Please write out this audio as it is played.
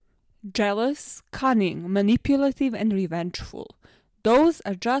jealous, cunning, manipulative, and revengeful. Those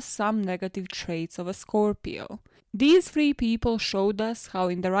are just some negative traits of a Scorpio. These three people showed us how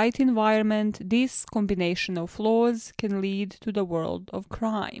in the right environment this combination of flaws can lead to the world of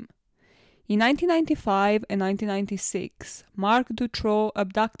crime. In 1995 and 1996, Marc Dutroux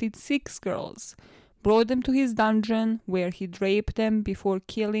abducted 6 girls, brought them to his dungeon where he raped them before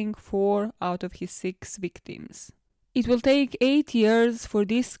killing 4 out of his 6 victims. It will take 8 years for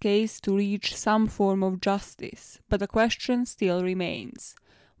this case to reach some form of justice, but the question still remains.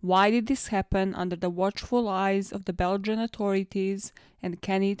 Why did this happen under the watchful eyes of the Belgian authorities, and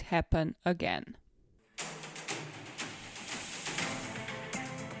can it happen again?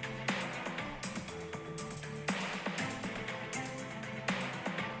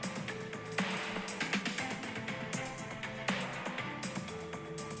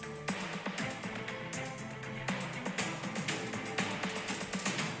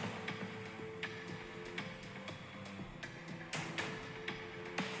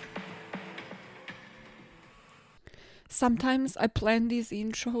 Sometimes I plan these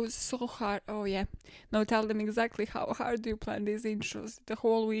intros so hard. Oh yeah. Now tell them exactly how hard do you plan these intros the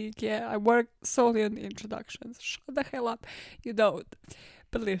whole week. Yeah, I work solely on the introductions. Shut the hell up. You don't.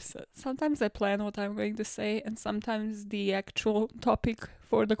 But listen, sometimes I plan what I'm going to say, and sometimes the actual topic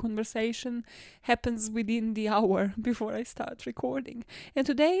for the conversation happens within the hour before I start recording. And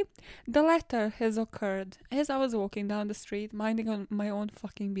today, the latter has occurred as I was walking down the street, minding my own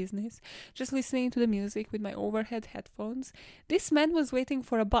fucking business, just listening to the music with my overhead headphones. This man was waiting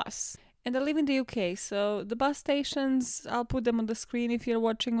for a bus. And I live in the UK, so the bus stations, I'll put them on the screen if you're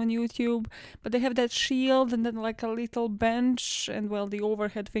watching on YouTube, but they have that shield and then like a little bench and, well, the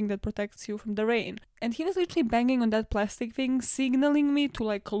overhead thing that protects you from the rain. And he was literally banging on that plastic thing, signaling me to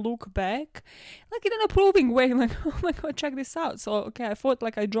like look back, like in an approving way, like, oh my god, check this out. So, okay, I thought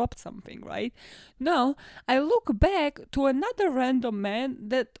like I dropped something, right? No, I look back to another random man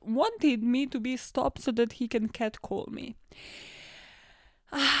that wanted me to be stopped so that he can catcall me.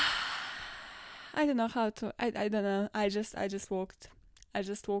 I don't know how to, I don't know, I just walked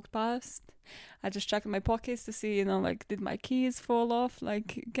past. I just checked my pockets to see, like, did my keys fall off,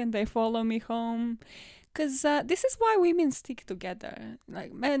 like, can they follow me home? Because this is why women stick together.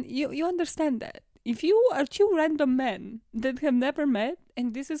 Like, man, you understand that. If you are 2 random men that have never met,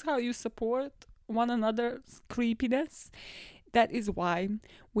 and this is how you support one another's creepiness, that is why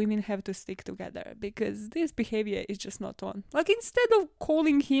women have to stick together, because this behavior is just not on. Like, instead of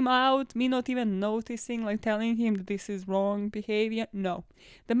calling him out, me not even noticing, like telling him that this is wrong behavior, no.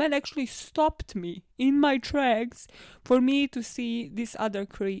 The man actually stopped me in my tracks for me to see this other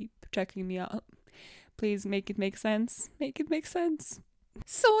creep checking me out. Please make it make sense. Make it make sense.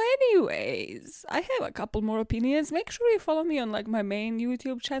 So anyways, I have a couple more opinions. Make sure you follow me on like my main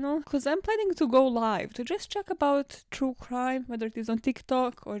YouTube channel, because I'm planning to go live to just check about true crime, whether it is on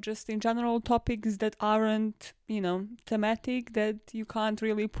TikTok or just in general topics that aren't, thematic, that you can't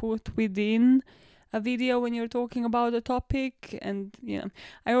really put within a video when you're talking about a topic. And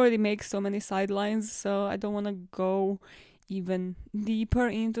I already make so many sidelines, so I don't want to go even deeper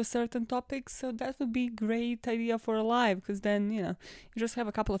into certain topics, so that would be a great idea for a live, because then you just have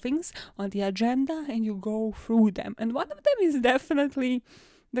a couple of things on the agenda and you go through them. And one of them is definitely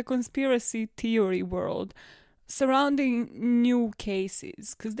the conspiracy theory world surrounding new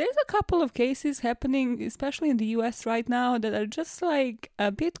cases, because there's a couple of cases happening, especially in the US right now, that are just like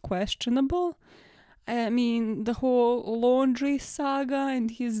a bit questionable. I mean, the whole laundry saga and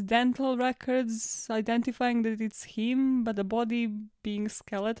his dental records identifying that it's him, but the body being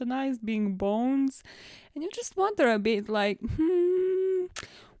skeletonized, being bones. And you just wonder a bit like,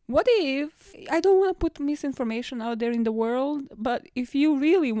 what if, I don't want to put misinformation out there in the world, but if you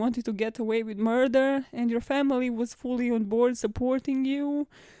really wanted to get away with murder and your family was fully on board supporting you,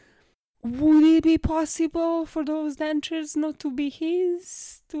 would it be possible for those dentures not to be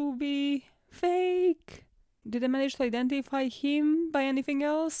his, to be fake? Did they manage to identify him by anything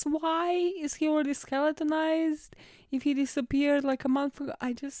else? Why is he already skeletonized if he disappeared like a month ago?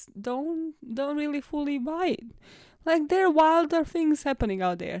 I just don't really fully buy it. Like, there are wilder things happening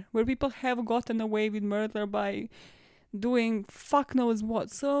out there where people have gotten away with murder by doing fuck knows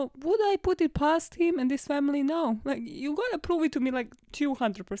what. So would I put it past him and this family? No. Like, you gotta prove it to me like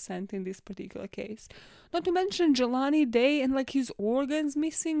 200% in this particular case. Not to mention Jelani Day and like his organs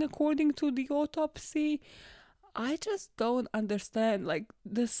missing according to the autopsy. I just don't understand. Like,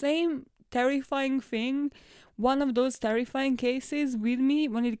 the same terrifying thing, one of those terrifying cases with me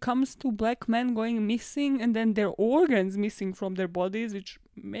when it comes to black men going missing and then their organs missing from their bodies, which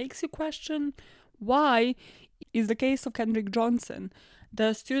makes you question why, is the case of Kendrick Johnson.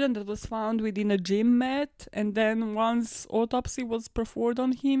 The student that was found within a gym mat, and then once autopsy was performed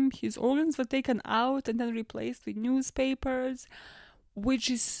on him, his organs were taken out and then replaced with newspapers, which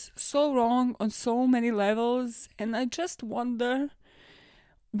is so wrong on so many levels, and I just wonder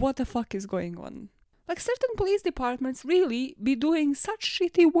what the fuck is going on. Like, certain police departments really be doing such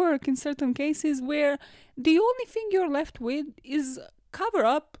shitty work in certain cases where the only thing you're left with is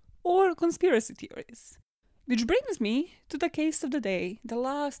cover-up or conspiracy theories. Which brings me to the case of the day, the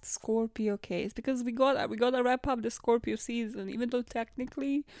last Scorpio case, because we gotta wrap up the Scorpio season, even though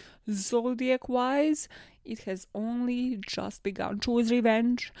technically, zodiac-wise, it has only just begun. Choose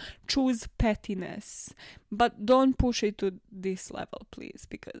revenge, choose pettiness, but don't push it to this level, please,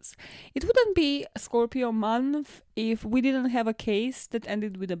 because it wouldn't be a Scorpio month if we didn't have a case that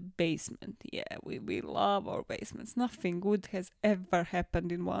ended with a basement. Yeah, we love our basements. Nothing good has ever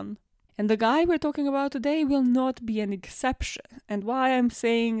happened in one. And the guy we're talking about today will not be an exception. And why I'm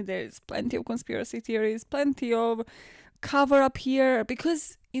saying there's plenty of conspiracy theories, plenty of cover up here,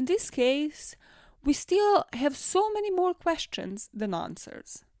 because in this case, we still have so many more questions than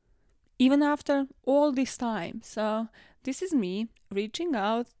answers, even after all this time. So this is me reaching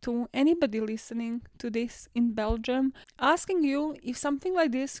out to anybody listening to this in Belgium, asking you if something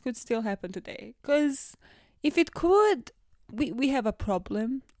like this could still happen today. Because if it could, we have a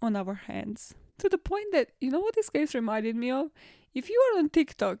problem on our hands. To the point that, you know what this case reminded me of? If you are on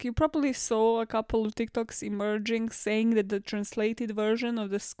TikTok, you probably saw a couple of TikToks emerging saying that the translated version of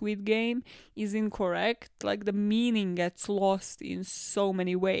the Squid Game is incorrect. Like, the meaning gets lost in so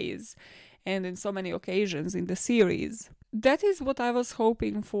many ways and in so many occasions in the series. That is what I was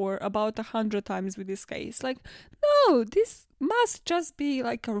hoping for about 100 times with this case. Like, no, this must just be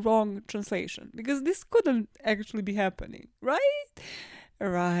like a wrong translation, because this couldn't actually be happening, right?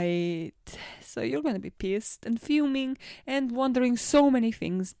 Right. So you're gonna be pissed and fuming and wondering so many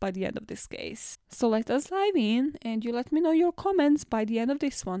things by the end of this case. So let us dive in, and you let me know your comments by the end of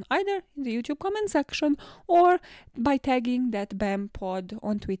this one, either in the YouTube comment section or by tagging that BAM pod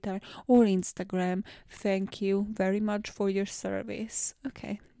on Twitter or Instagram. Thank you very much for your service.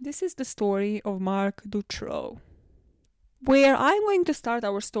 Okay, this is the story of Marc Dutroux. Where I'm going to start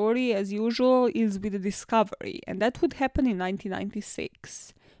our story, as usual, is with a discovery, and that would happen in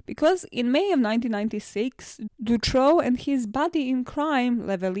 1996. Because in May of 1996, Dutroux and his buddy in crime,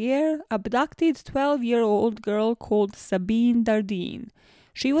 Levelier, abducted 12-year-old girl called Sabine Dardine.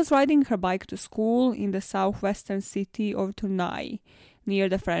 She was riding her bike to school in the southwestern city of Tournai, near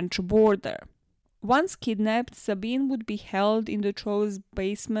the French border. Once kidnapped, Sabine would be held in Dutroux's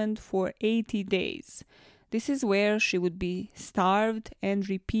basement for 80 days. This is where she would be starved and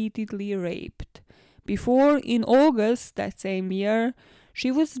repeatedly raped. Before, in August that same year,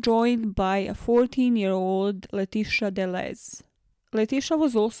 she was joined by a 14-year-old Laetitia Deleuze. Laetitia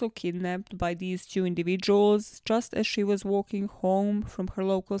was also kidnapped by these two individuals just as she was walking home from her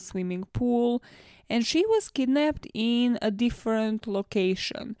local swimming pool, and she was kidnapped in a different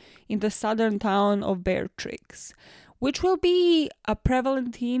location, in the southern town of Beatrix, which will be a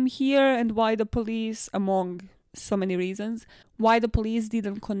prevalent theme here, and why the police, among so many reasons, why the police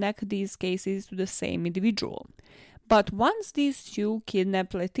didn't connect these cases to the same individual. But once these two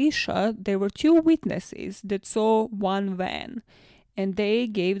kidnapped Laetitia, there were two witnesses that saw one van, and they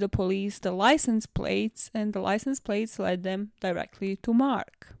gave the police the license plates, and the license plates led them directly to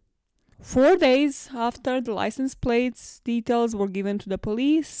Marc. 4 days after the license plates details were given to the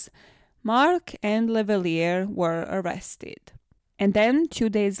police, Marc and Levelier were arrested. And then, 2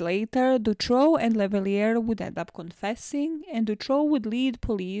 days later, Dutroux and Levelier would end up confessing, and Dutroux would lead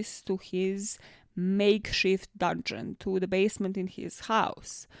police to his makeshift dungeon, to the basement in his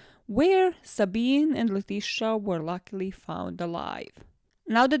house, where Sabine and Laetitia were luckily found alive.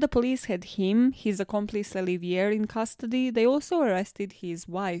 Now that the police had him, his accomplice Levelier, in custody, they also arrested his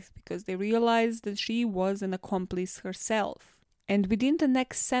wife, because they realized that she was an accomplice herself. And within the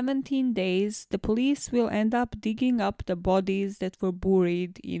next 17 days, the police will end up digging up the bodies that were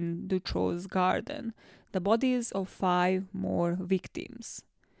buried in Dutroux's garden, the bodies of 5 more victims.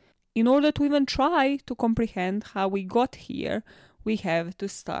 In order to even try to comprehend how we got here, we have to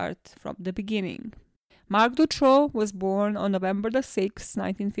start from the beginning. Marc Dutroux was born on November the 6th,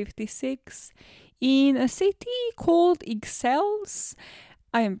 1956, in a city called Ixelles.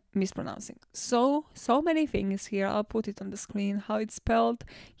 I am mispronouncing so many things here. I'll put it on the screen how it's spelled.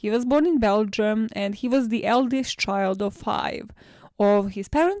 He was born in Belgium, and he was the eldest child of 5 of his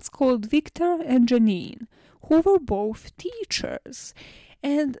parents called Victor and Janine, who were both teachers.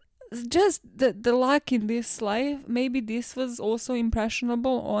 And just the luck in this life, maybe this was also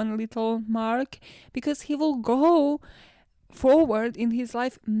impressionable on little Marc, because he will go forward in his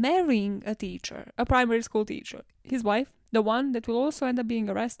life marrying a teacher, a primary school teacher. His wife, the one that will also end up being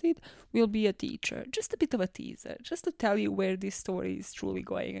arrested, will be a teacher. Just a bit of a teaser, just to tell you where this story is truly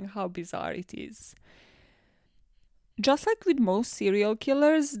going and how bizarre it is. Just like with most serial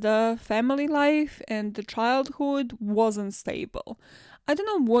killers, the family life and the childhood wasn't stable. I don't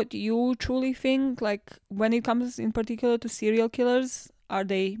know what you truly think, like when it comes in particular to serial killers, are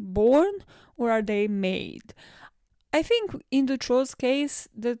they born or are they made? I think in Dutroux's case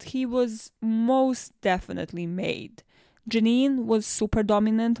that he was most definitely made. Janine was super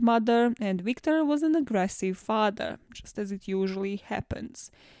dominant mother and Victor was an aggressive father, just as it usually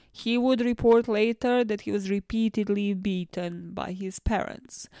happens. He would report later that he was repeatedly beaten by his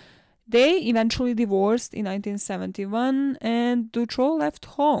parents. They eventually divorced in 1971 and Dutroux left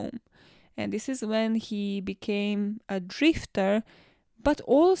home. And this is when he became a drifter, but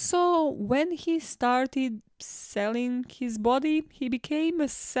also when he started selling his body, he became a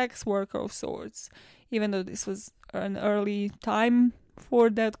sex worker of sorts, even though this was an early time for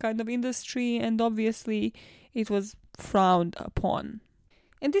that kind of industry and obviously it was frowned upon.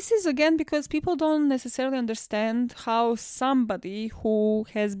 And this is again because people don't necessarily understand how somebody who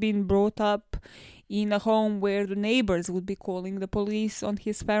has been brought up in a home where the neighbors would be calling the police on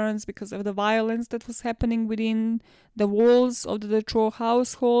his parents because of the violence that was happening within the walls of the Dutroux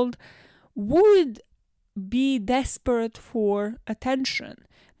household would be desperate for attention.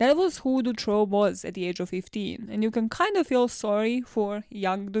 That was who Dutroux was at the age of 15. And you can kind of feel sorry for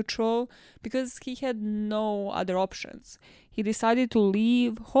young Dutroux because he had no other options. He decided to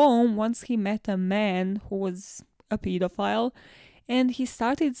leave home once he met a man who was a pedophile and he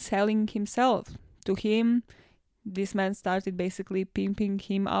started selling himself to him. This man started basically pimping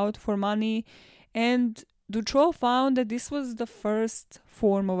him out for money, and Dutroux found that this was the first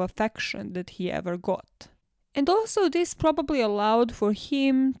form of affection that he ever got. And also this probably allowed for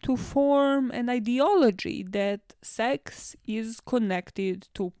him to form an ideology that sex is connected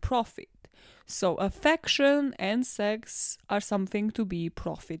to profit. So affection and sex are something to be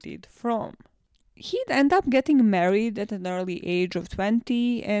profited from. He'd end up getting married at an early age of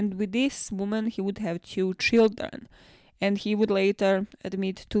 20, and with this woman he would have 2 children. And he would later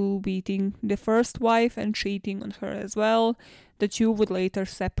admit to beating the first wife and cheating on her as well. The two would later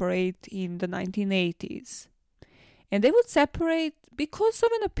separate in the 1980s. And they would separate because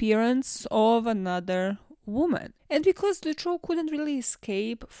of an appearance of another woman. And because Dutroux couldn't really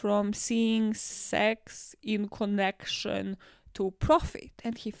escape from seeing sex in connection to profit.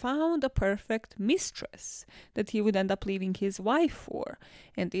 And he found a perfect mistress that he would end up leaving his wife for.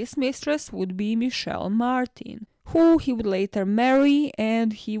 And this mistress would be Michelle Martin, who he would later marry,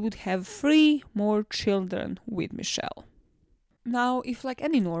 and he would have 3 more children with Michelle. Now, if like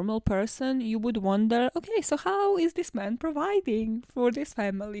any normal person, you would wonder, okay, so how is this man providing for this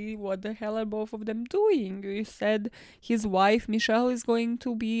family? What the hell are both of them doing? You said his wife, Michelle, is going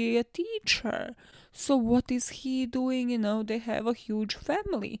to be a teacher. So what is he doing? They have a huge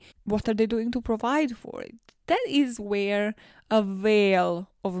family. What are they doing to provide for it? That is where a veil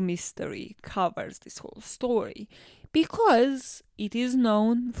of mystery covers this whole story. Because it is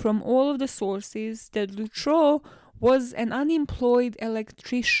known from all of the sources that Dutroux was an unemployed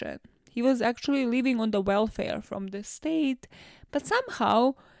electrician. He was actually living on the welfare from the state, but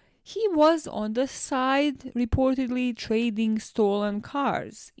somehow he was on the side reportedly trading stolen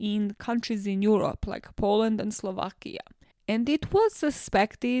cars in countries in Europe like Poland and Slovakia. And it was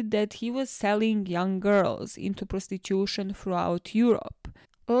suspected that he was selling young girls into prostitution throughout Europe.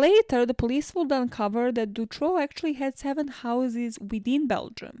 Later, the police would uncover that Dutroux actually had 7 houses within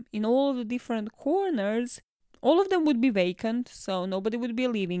Belgium, in all of the different corners. All of them would be vacant, so nobody would be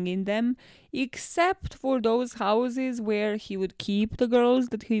living in them, except for those houses where he would keep the girls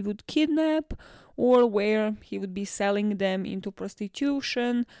that he would kidnap, or where he would be selling them into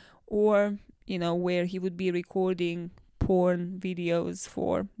prostitution, or, where he would be recording porn videos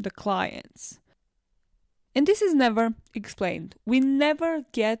for the clients. And this is never explained. We never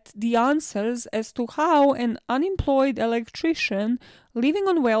get the answers as to how an unemployed electrician living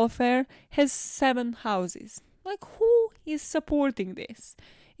on welfare has 7 houses. Like, who is supporting this?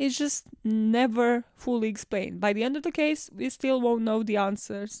 It's just never fully explained. By the end of the case, we still won't know the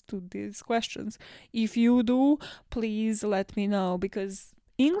answers to these questions. If you do, please let me know, because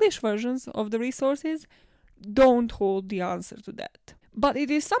English versions of the resources don't hold the answer to that. But it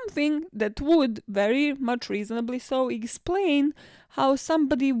is something that would, very much reasonably so, explain how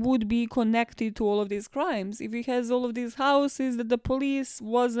somebody would be connected to all of these crimes if he has all of these houses that the police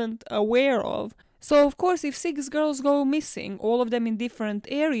wasn't aware of. So, of course, if 6 girls go missing, all of them in different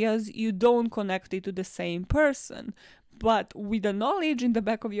areas, you don't connect it to the same person. But with the knowledge in the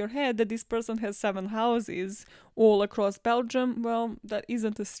back of your head that this person has 7 houses all across Belgium, well, that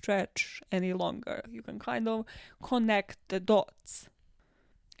isn't a stretch any longer. You can kind of connect the dots.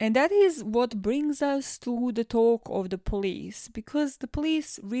 And that is what brings us to the talk of the police, because the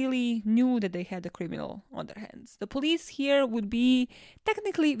police really knew that they had a criminal on their hands. The police here would be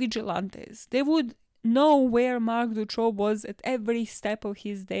technically vigilantes. They would know where Marc Dutroux was at every step of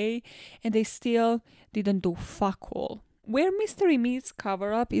his day, and they still didn't do fuck all. Where mystery meets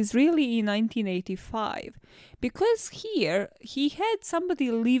cover-up is really in 1985, because here he had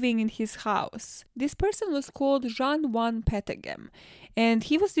somebody living in his house. This person was called Jean-Juan Petegem, and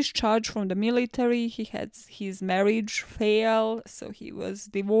he was discharged from the military. He had his marriage fail, so he was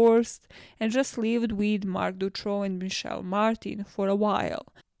divorced, and just lived with Marc Dutroux and Michel Martin for a while.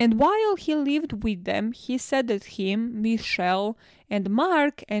 And while he lived with them, he said that him, Michel, and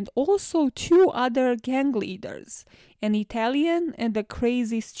Marc, and also 2 other gang leaders, an Italian and a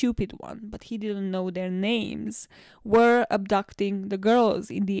crazy stupid one, but he didn't know their names, were abducting the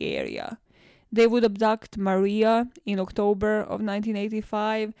girls in the area. They would abduct Maria in October of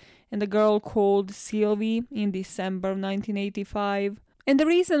 1985 and a girl called Sylvie in December of 1985. And the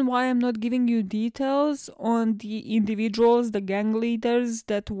reason why I'm not giving you details on the individuals, the gang leaders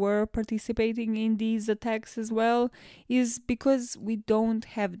that were participating in these attacks as well, is because we don't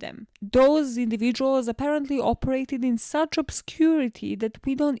have them. Those individuals apparently operated in such obscurity that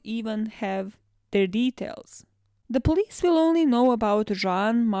we don't even have their details. The police will only know about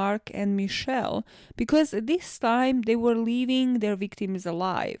Jean, Marc, and Michel because at this time they were leaving their victims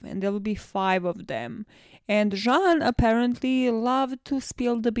alive, and there will be 5 of them. And Jean apparently loved to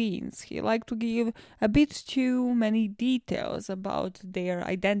spill the beans. He liked to give a bit too many details about their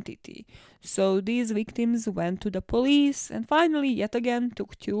identity. So these victims went to the police and finally, yet again,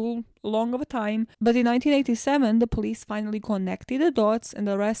 took too long of a time. But in 1987, the police finally connected the dots and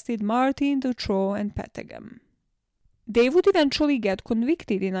arrested Martin, Dutroux, and Petegem. They would eventually get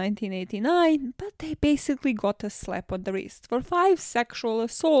convicted in 1989, but they basically got a slap on the wrist. For 5 sexual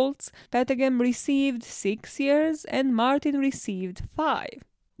assaults, Petegem received 6 years and Martin received 5.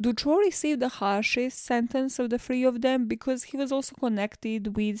 Dutroux received the harshest sentence of the 3 of them because he was also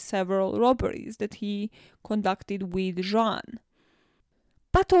connected with several robberies that he conducted with Jean.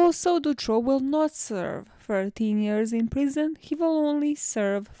 But also Dutroux will not serve 13 years in prison, he will only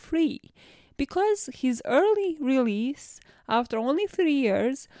serve 3. Because his early release, after only 3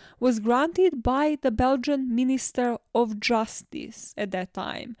 years, was granted by the Belgian Minister of Justice at that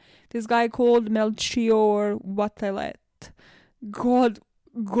time. This guy called Melchior Watelet. God,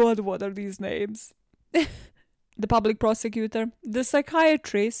 what are these names? The public prosecutor, the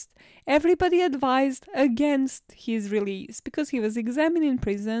psychiatrist, everybody advised against his release because he was examined in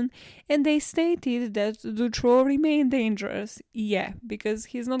prison and they stated that Dutroux remained dangerous. Yeah, because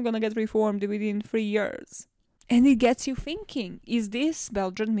he's not gonna get reformed within 3 years. And it gets you thinking, is this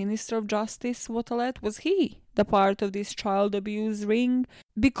Belgian Minister of Justice Watelet, was he the part of this child abuse ring?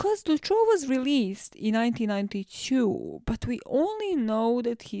 Because Dutroux was released in 1992, but we only know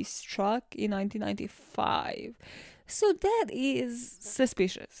that he struck in 1995. So that is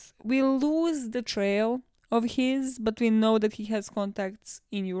suspicious. We lose the trail of his, but we know that he has contacts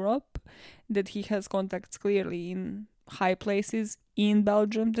in Europe, that he has contacts clearly in high places in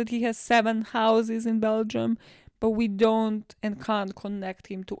Belgium, that he has 7 houses in Belgium, but we don't and can't connect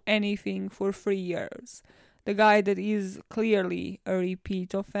him to anything for 3 years. The guy that is clearly a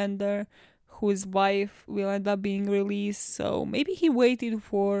repeat offender, whose wife will end up being released, so maybe he waited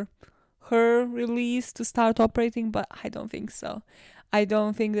for her release to start operating, but I don't think so. I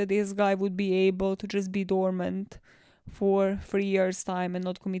don't think that this guy would be able to just be dormant for 3 years' time and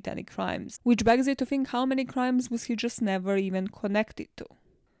not commit any crimes. Which begs you to think, how many crimes was he just never even connected to?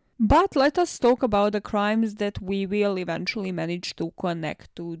 But let us talk about the crimes that we will eventually manage to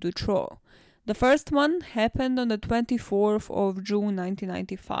connect to Dutroux. The first one happened on the 24th of June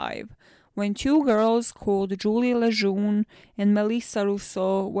 1995, when 2 girls called Julie Lejeune and Melissa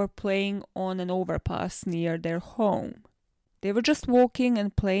Rousseau were playing on an overpass near their home. They were just walking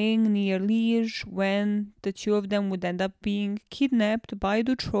and playing near Liège when the 2 of them would end up being kidnapped by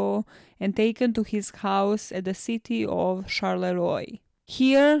Dutroux and taken to his house at the city of Charleroi.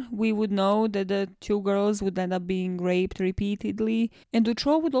 Here, we would know that the 2 girls would end up being raped repeatedly, and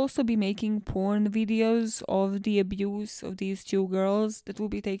Dutroux would also be making porn videos of the abuse of these 2 girls that will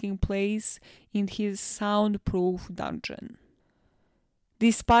be taking place in his soundproof dungeon.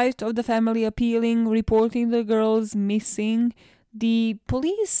 Despite of the family appealing, reporting the girls missing, the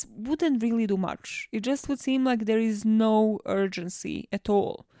police wouldn't really do much. It just would seem like there is no urgency at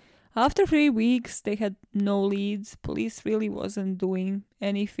all. After 3 weeks, they had no leads. Police really wasn't doing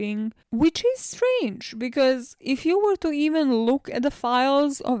anything, which is strange because if you were to even look at the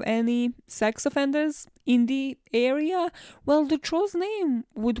files of any sex offenders in the area, well, Dutroux's name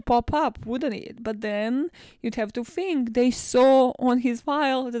would pop up, wouldn't it? But then you'd have to think they saw on his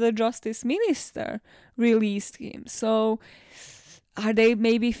file that the justice minister released him. So are they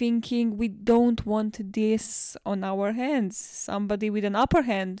maybe thinking, we don't want this on our hands? Somebody with an upper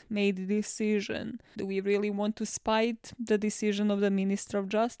hand made the decision. Do we really want to spite the decision of the Minister of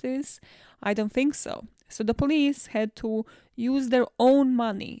Justice? I don't think so. So the police had to use their own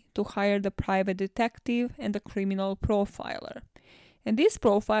money to hire the private detective and the criminal profiler. And this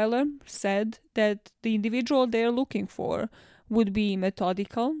profiler said that the individual they're looking for would be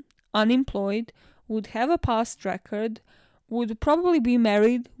methodical, unemployed, would have a past record, would probably be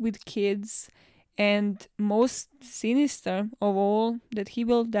married with kids, and most sinister of all, that he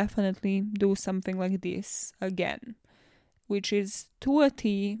will definitely do something like this again, which is to a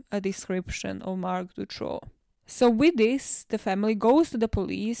T a description of Marc Dutroux. So with this, the family goes to the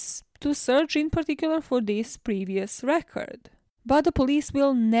police to search in particular for this previous record. But the police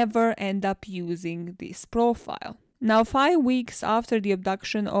will never end up using this profile. Now, 5 weeks after the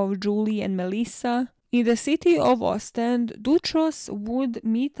abduction of Julie and Melissa, in the city of Ostend, Dutroux would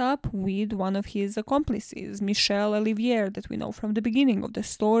meet up with one of his accomplices, Michel Olivier, that we know from the beginning of the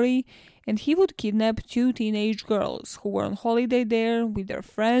story, and he would kidnap 2 teenage girls who were on holiday there with their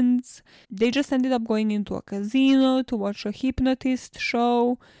friends. They just ended up going into a casino to watch a hypnotist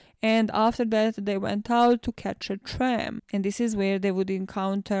show, and after that they went out to catch a tram, and this is where they would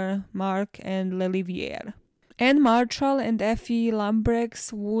encounter Marc and L'Olivier. And Marshall and Effie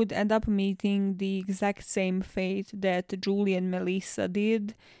Lambrechts would end up meeting the exact same fate that Julie and Melissa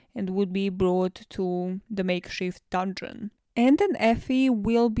did, and would be brought to the makeshift dungeon. And then Effie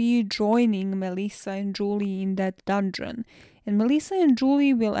will be joining Melissa and Julie in that dungeon. And Melissa and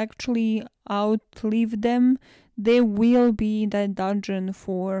Julie will actually outlive them. They will be in that dungeon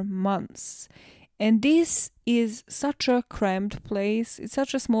for months. And this is such a cramped place. It's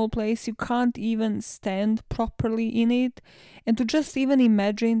such a small place. You can't even stand properly in it. And to just even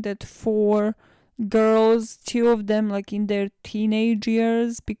imagine that 4 girls, 2 of them like in their teenage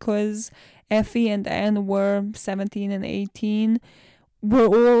years, because Effie and Anne were 17 and 18, were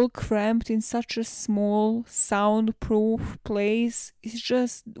all cramped in such a small, soundproof place. It's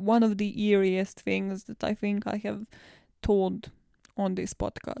just one of the eeriest things that I think I have told on this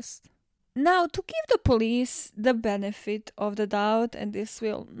podcast. Now, to give the police the benefit of the doubt, and this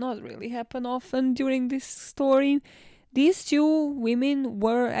will not really happen often during this story, these 2 women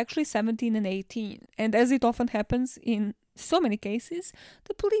were actually 17 and 18. And as it often happens in so many cases,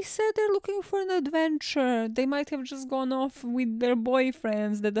 the police said they're looking for an adventure. They might have just gone off with their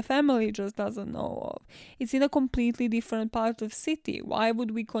boyfriends that the family just doesn't know of. It's in a completely different part of city. Why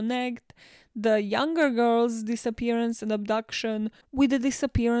would we connect the younger girl's disappearance and abduction with the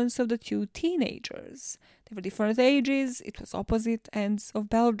disappearance of the 2 teenagers? They were different ages. It was opposite ends of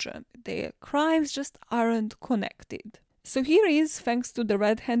Belgium. Their crimes just aren't connected. So here is, thanks to the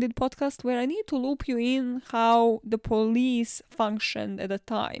Red-Handed podcast, where I need to loop you in how the police functioned at the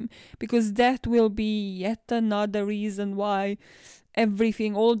time, because that will be yet another reason why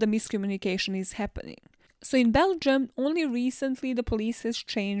everything, all the miscommunication is happening. So in Belgium, only recently the police has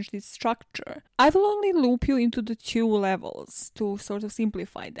changed its structure. I will only loop you into the 2 levels to sort of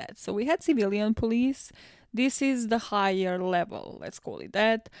simplify that. So we had civilian police. This is the higher level, let's call it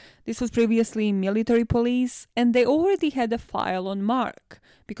that. This was previously military police, and they already had a file on Marc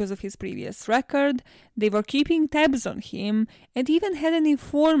because of his previous record. They were keeping tabs on him and even had an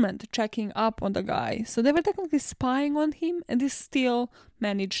informant checking up on the guy. So they were technically spying on him, and this still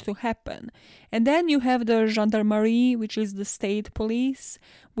managed to happen. And then you have the gendarmerie, which is the state police,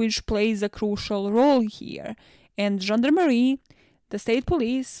 which plays a crucial role here. And gendarmerie, the state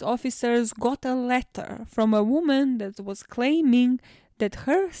police officers got a letter from a woman that was claiming that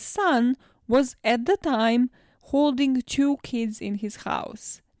her son was at the time holding 2 kids in his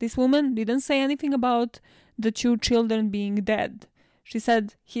house. This woman didn't say anything about the 2 children being dead. She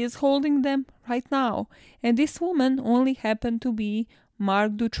said he is holding them right now. And this woman only happened to be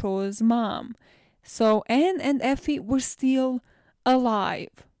Marc Dutroux's mom. So Anne and Effie were still alive.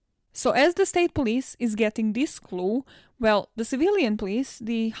 So as the state police is getting this clue, well, the civilian police,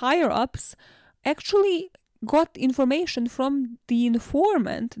 the higher-ups, actually got information from the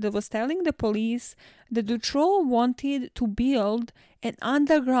informant that was telling the police that Dutroux wanted to build an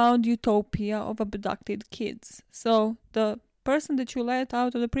underground utopia of abducted kids. So the person that you let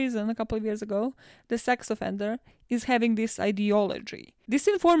out of the prison a couple of years ago, the sex offender, is having this ideology. This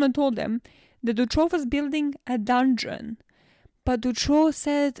informant told them that Dutroux was building a dungeon. But Dutroux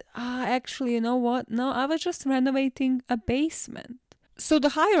said, actually, you know what? No, I was just renovating a basement. So the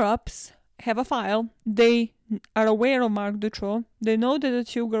higher-ups have a file. They are aware of Marc Dutroux. They know that the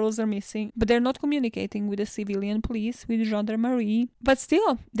 2 girls are missing, but they're not communicating with the civilian police, with gendarmerie. But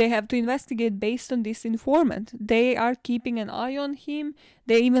still, they have to investigate based on this informant. They are keeping an eye on him.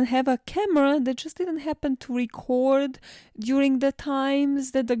 They even have a camera that just didn't happen to record during the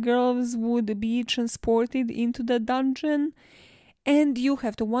times that the girls would be transported into the dungeon. And you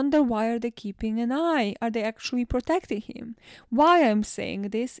have to wonder, why are they keeping an eye? Are they actually protecting him? Why I'm saying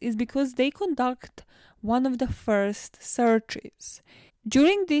this is because they conduct one of the first searches.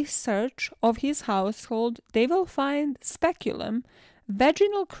 During this search of his household, they will find speculum,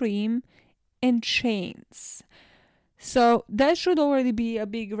 vaginal cream, and chains. So that should already be a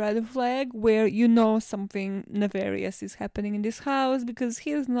big red flag where you know something nefarious is happening in this house, because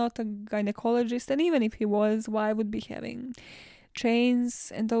he is not a gynecologist, and even if he was, why would be having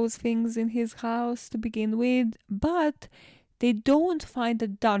chains and those things in his house to begin with? But they don't find a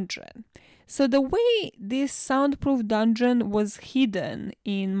dungeon. So the way this soundproof dungeon was hidden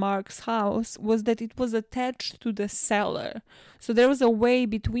in Marc's house was that it was attached to the cellar. So there was a way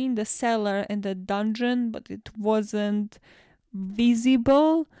between the cellar and the dungeon, but it wasn't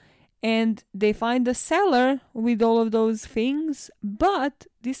visible. And they find the cellar with all of those things. But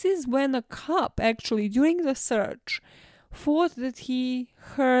this is when a cop, actually, during the search, thought that he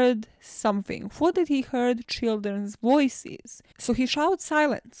heard something, thought that he heard children's voices. So he shouts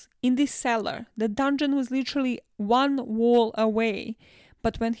silence in this cellar. The dungeon was literally 1 wall away.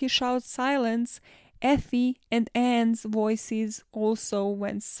 But when he shouts silence, Effie and Anne's voices also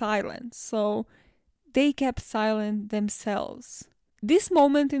went silent. So they kept silent themselves. This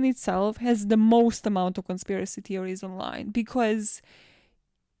moment in itself has the most amount of conspiracy theories online, because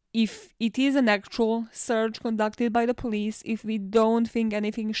if it is an actual search conducted by the police, if we don't think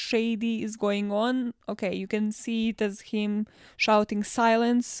anything shady is going on, okay, you can see it as him shouting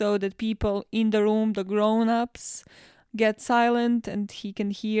silence so that people in the room, the grown-ups, get silent and he can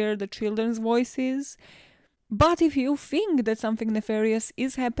hear the children's voices. But if you think that something nefarious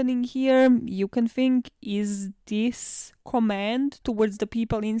is happening here, you can think, is this command towards the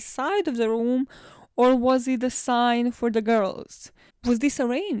people inside of the room, or was it a sign for the girls? Was this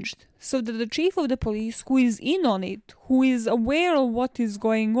arranged so that the chief of the police, who is in on it, who is aware of what is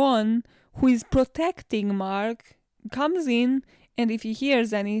going on, who is protecting Marc, comes in, and if he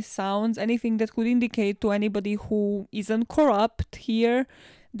hears any sounds, anything that could indicate to anybody who isn't corrupt here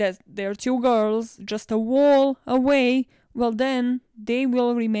that there are 2 girls just a wall away, well then they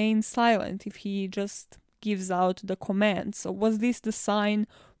will remain silent if he just gives out the command. So was this the sign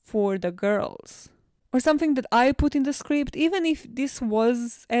for the girls? Or something that I put in the script, even if this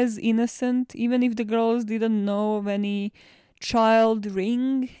was as innocent, even if the girls didn't know of any child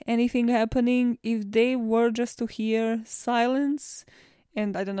ring, anything happening, if they were just to hear silence,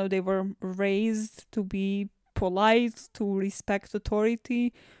 and I don't know, they were raised to be polite, to respect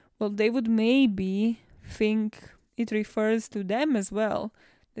authority, well, they would maybe think it refers to them as well.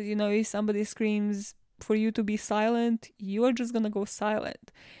 That, you know, if somebody screams for you to be silent, you are just gonna go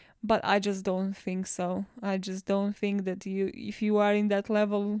silent. But I just don't think so. I just don't think that if you are in that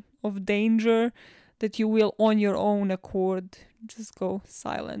level of danger, that you will on your own accord just go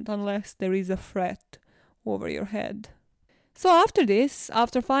silent unless there is a threat over your head. So after this,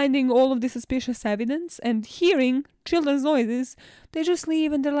 after finding all of the suspicious evidence and hearing children's noises, they just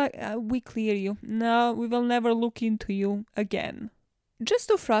leave and they're like, we clear you. No, we will never look into you again. Just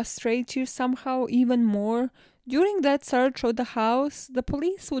to frustrate you somehow even more, during that search of the house, the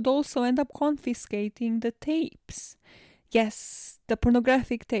police would also end up confiscating the tapes. Yes, the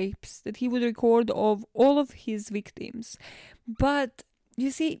pornographic tapes that he would record of all of his victims. But,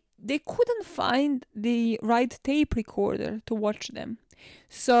 you see, they couldn't find the right tape recorder to watch them.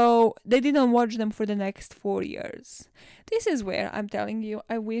 So they didn't watch them for the next 4 years. This is where I'm telling you,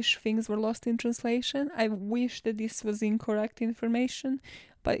 I wish things were lost in translation. I wish that this was incorrect information,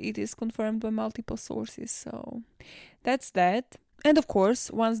 but it is confirmed by multiple sources. So that's that. And of course,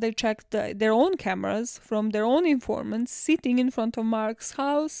 once they checked their own cameras from their own informants sitting in front of Marc's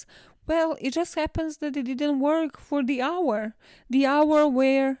house, well, it just happens that it didn't work for the hour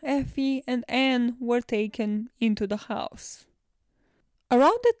where Effie and Anne were taken into the house.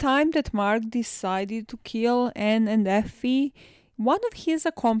 Around the time that Marc decided to kill Anne and Effie, one of his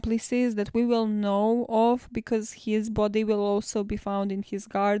accomplices that we will know of because his body will also be found in his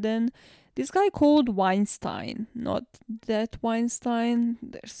garden, This guy called Weinstein, not that Weinstein,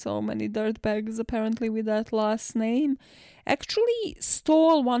 there's so many dirtbags apparently with that last name, actually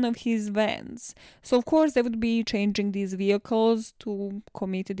stole one of his vans. So of course they would be changing these vehicles to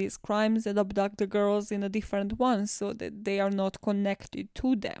commit these crimes and abduct the girls in a different one so that they are not connected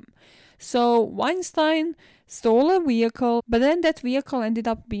to them. So Weinstein stole a vehicle, but then that vehicle ended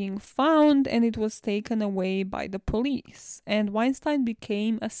up being found and it was taken away by the police. And Weinstein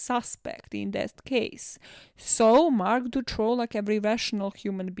became a suspect in that case. So Marc Dutroux, like every rational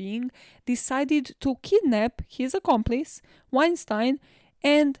human being, decided to kidnap his accomplice, Weinstein,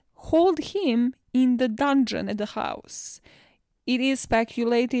 and hold him in the dungeon at the house. It is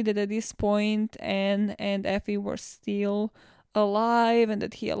speculated that at this point Anne and Effie were still alive and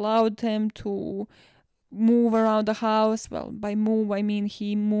that he allowed them to move around the house. Well, by move I mean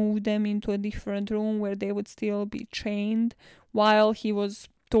he moved them into a different room where they would still be chained while he was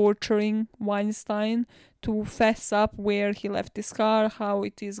torturing Weinstein to fess up where he left this car, how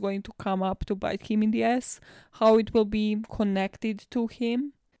it is going to come up to bite him in the ass, how it will be connected to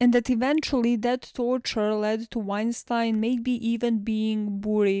him. And that eventually that torture led to Weinstein maybe even being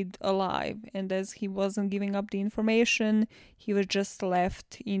buried alive. And as he wasn't giving up the information, he was just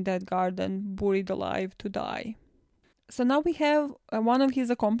left in that garden, buried alive to die. So now we have one of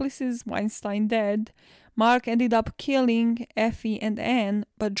his accomplices, Weinstein, dead. Marc ended up killing Effie and Anne,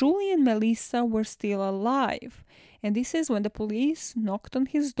 but Julie and Melissa were still alive. And this is when the police knocked on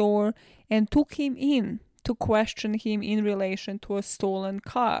his door and took him in to question him in relation to a stolen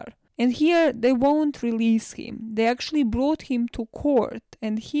car. And here they won't release him. They actually brought him to court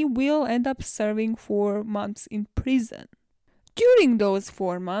and he will end up serving 4 months in prison. During those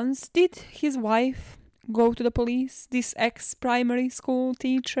 4 months, did his wife go to the police? This ex-primary school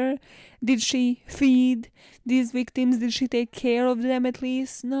teacher? Did she feed these victims? Did she take care of them at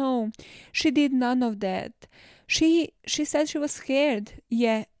least? No, she did none of that. She said she was scared.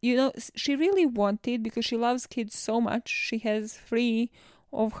 Yeah, she really wanted, because she loves kids so much. She has 3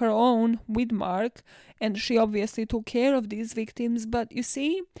 of her own with Marc, and she obviously took care of these victims. But you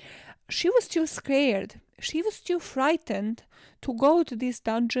see, she was too scared. She was too frightened to go to this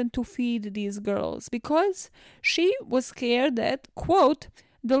dungeon to feed these girls, because she was scared that, quote,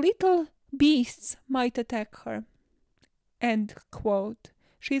 the little beasts might attack her, end quote.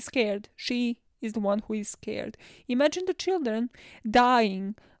 She's scared. She is the one who is scared. Imagine the children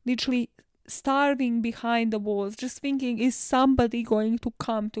dying, literally starving behind the walls, just thinking, is somebody going to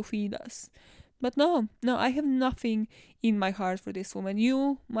come to feed us? But no, I have nothing in my heart for this woman.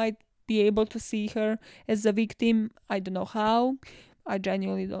 You might be able to see her as a victim. I don't know how. I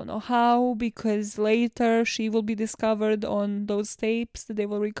genuinely don't know how, because later she will be discovered on those tapes that they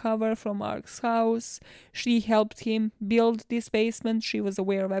will recover from Marc's house. She helped him build this basement. She was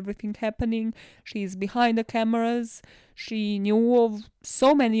aware of everything happening. She's behind the cameras. She knew of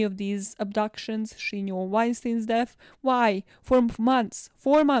so many of these abductions. She knew of Weinstein's death. Why? For months,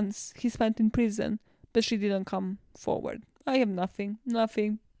 4 months he spent in prison, but she didn't come forward. I have nothing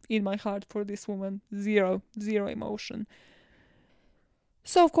in my heart for this woman. Zero emotion.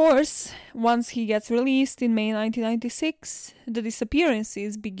 So, of course, once he gets released in May 1996, the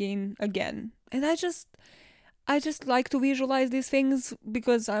disappearances begin again. And I just like to visualize these things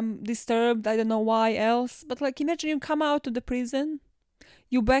because I'm disturbed. I don't know why else. But, imagine you come out of the prison,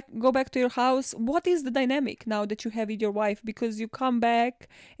 you go back to your house. What is the dynamic now that you have with your wife? Because you come back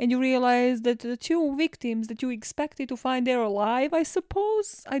and you realize that the 2 victims that you expected to find, they're alive, I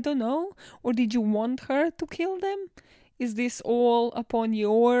suppose. I don't know. Or did you want her to kill them? Is this all upon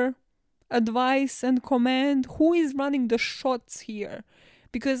your advice and command? Who is running the shots here?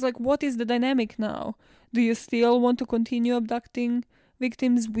 Because, what is the dynamic now? Do you still want to continue abducting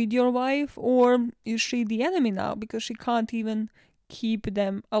victims with your wife? Or is she the enemy now because she can't even keep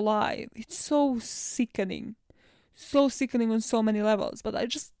them alive? It's so sickening. So sickening on so many levels. But I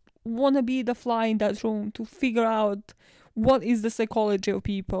just want to be the fly in that room to figure out what is the psychology of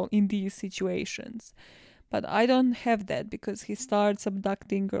people in these situations. But I don't have that because he starts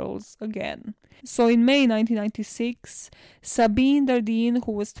abducting girls again. So in May 1996, Sabine Dardine,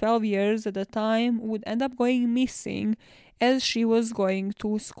 who was 12 years at the time, would end up going missing as she was going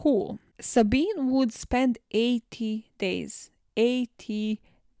to school. Sabine would spend 80 days in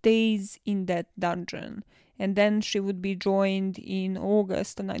that dungeon. And then she would be joined in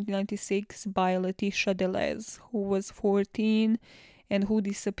August of 1996 by Letitia Deleuze, who was 14 and who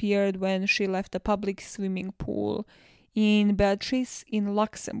disappeared when she left a public swimming pool in Beatrice in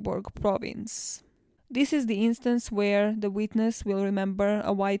Luxembourg province. This is the instance where the witness will remember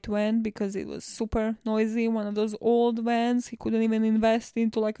a white van because it was super noisy, one of those old vans. He couldn't even invest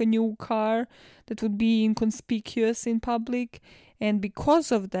into like a new car that would be inconspicuous in public. And because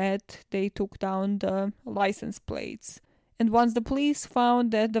of that, they took down the license plates. And once the police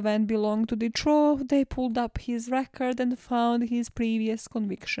found that the van belonged to Dutroux, they pulled up his record and found his previous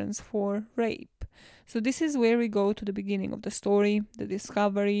convictions for rape. So this is where we go to the beginning of the story, the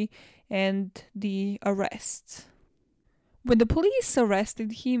discovery, and the arrest. When the police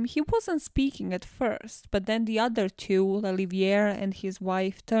arrested him, he wasn't speaking at first, but then the other two, Olivier and his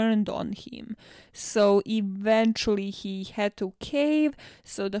wife, turned on him. So eventually he had to cave.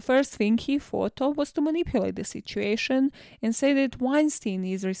 So the first thing he thought of was to manipulate the situation and say that Weinstein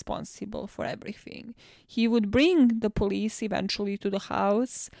is responsible for everything. He would bring the police eventually to the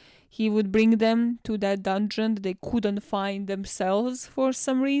house. He would bring them to that dungeon that they couldn't find themselves for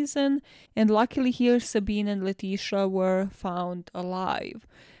some reason. And luckily here, Sabine and Letitia were found alive.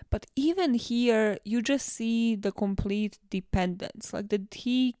 But even here, you just see the complete dependence, like that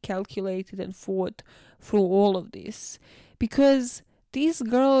he calculated and thought through all of this. Because these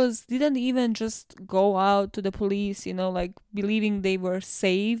girls didn't even just go out to the police, like believing they were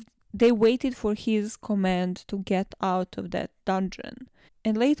saved. They waited for his command to get out of that dungeon.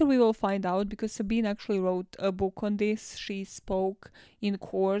 And later we will find out, because Sabine actually wrote a book on this. She spoke in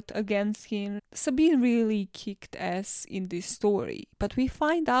court against him. Sabine really kicked ass in this story. But we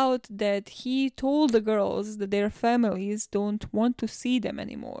find out that he told the girls that their families don't want to see them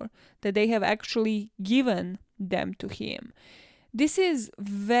anymore, that they have actually given them to him. This is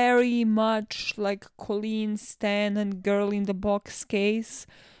very much like Colleen Stan and Girl in the Box case,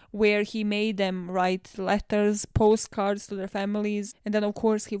 where he made them write letters, postcards to their families, and then of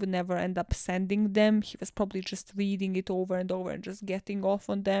course he would never end up sending them. He was probably just reading it over and over and just getting off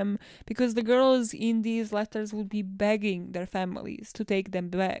on them, because the girls in these letters would be begging their families to take them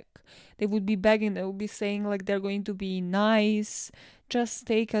back. They would be begging, they would be saying like they're going to be nice, just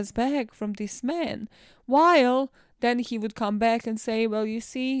take us back from this man. While then he would come back and say, well, you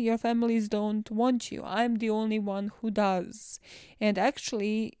see, your families don't want you. I'm the only one who does. And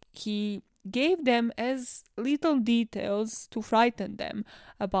actually, he gave them as little details to frighten them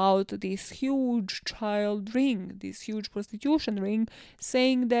about this huge child ring, this huge prostitution ring,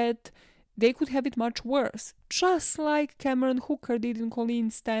 saying that they could have it much worse. Just like Cameron Hooker did in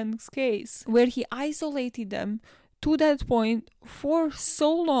Colleen Stan's case, where he isolated them to that point for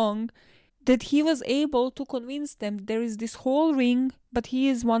so long that he was able to convince them there is this whole ring, but he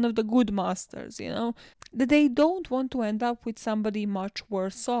is one of the good masters, that they don't want to end up with somebody much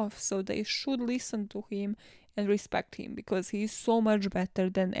worse off, so they should listen to him and respect him, because he is so much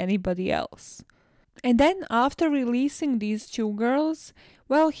better than anybody else. And then after releasing these two girls,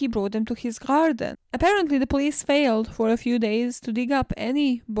 well, he brought them to his garden. Apparently the police failed for a few days to dig up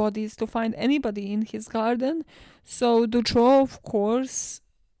any bodies, to find anybody in his garden, so Dutroux, of course,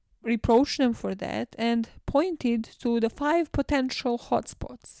 reproached them for that and pointed to the 5 potential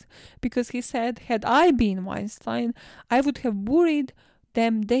hotspots, because he said, had I been Weinstein, I would have buried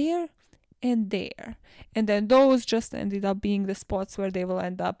them there and there. And then those just ended up being the spots where they will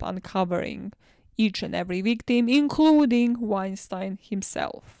end up uncovering each and every victim, including Weinstein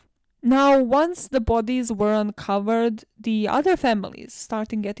himself. Now, once the bodies were uncovered, the other families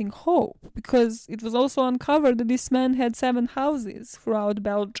started getting hope, because it was also uncovered that this man had 7 houses throughout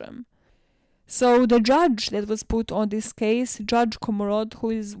Belgium. So the judge that was put on this case, Judge Comrade,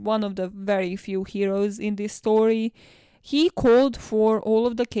 who is one of the very few heroes in this story, he called for all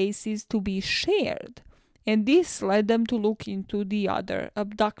of the cases to be shared, and this led them to look into the other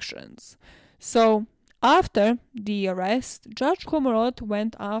abductions. So after the arrest, Judge Comrade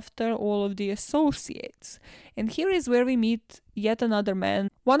went after all of the associates. And here is where we meet yet another man,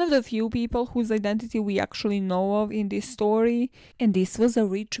 one of the few people whose identity we actually know of in this story. And this was a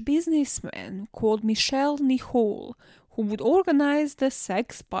rich businessman called Michel Nihoul, who would organize the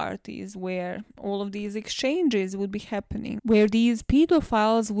sex parties where all of these exchanges would be happening, where these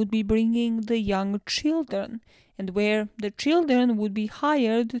pedophiles would be bringing the young children, and where the children would be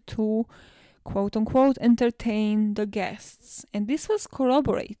hired to quote-unquote entertain the guests. And this was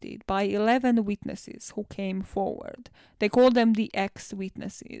corroborated by 11 witnesses who came forward. They called them the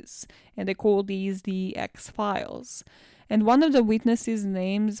X-witnesses, and they called these the X-files. And one of the witnesses'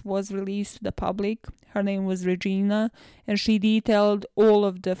 names was released to the public. Her name was Regina, and she detailed all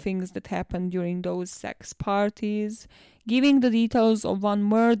of the things that happened during those sex parties, giving the details of one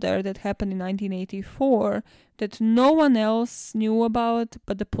murder that happened in 1984 that no one else knew about,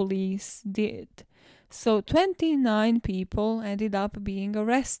 but the police did. So 29 people ended up being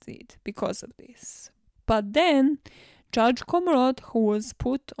arrested because of this. But then Judge Comrade, who was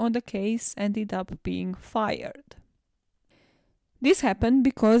put on the case, ended up being fired. This happened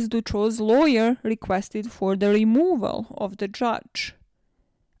because Dutroux's lawyer requested for the removal of the judge.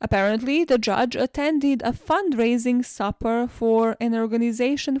 Apparently, the judge attended a fundraising supper for an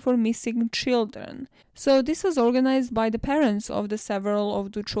organization for missing children. So this was organized by the parents of the several of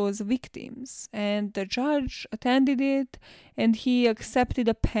Dutroux's victims. And the judge attended it, and he accepted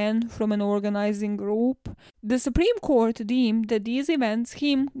a pen from an organizing group. The Supreme Court deemed that these events,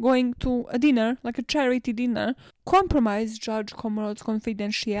 him going to a dinner, like a charity dinner, compromised Judge Comrade's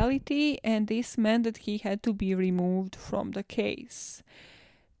confidentiality, and this meant that he had to be removed from the case.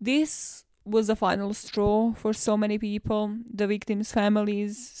 This was the final straw for so many people, the victims'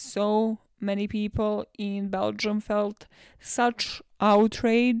 families. So many people in Belgium felt such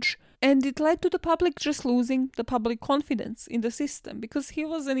outrage, and it led to the public just losing the public confidence in the system, because he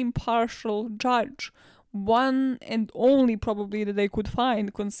was an impartial judge, one and only probably that they could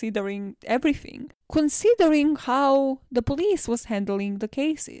find, considering everything. Considering how the police was handling the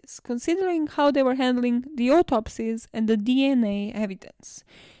cases, considering how they were handling the autopsies and the DNA evidence.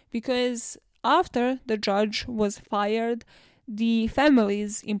 Because after the judge was fired, the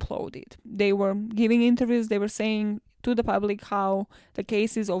families imploded. They were giving interviews, they were saying to the public how the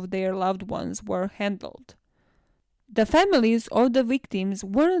cases of their loved ones were handled. The families of the victims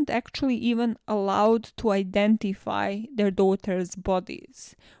weren't actually even allowed to identify their daughters'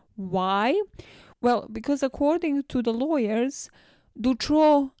 bodies. Why? Well, because according to the lawyers,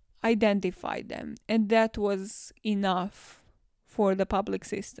 Dutroux identified them, and that was enough for the public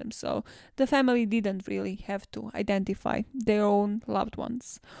system. So the family didn't really have to identify their own loved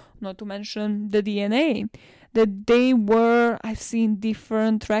ones. Not to mention the DNA. That they were, I've seen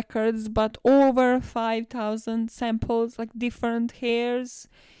different records, but over 5,000 samples, like different hairs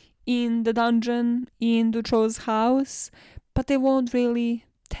in the dungeon in Dutroux's house, but they won't really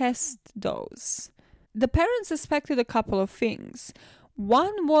test those. The parents suspected a couple of things.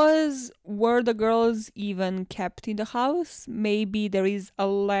 One was, were the girls even kept in the house? Maybe there is a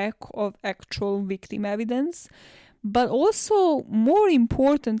lack of actual victim evidence. But also, more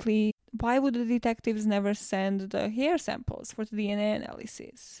importantly, why would the detectives never send the hair samples for the DNA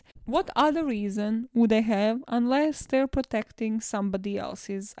analysis? What other reason would they have unless they're protecting somebody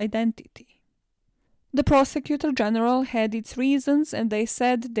else's identity? The prosecutor general had its reasons, and they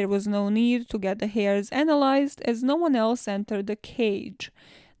said there was no need to get the hairs analyzed as no one else entered the cage.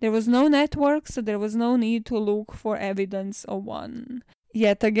 There was no network, so there was no need to look for evidence of one.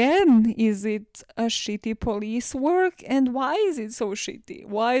 Yet again, is it a shitty police work? And why is it so shitty?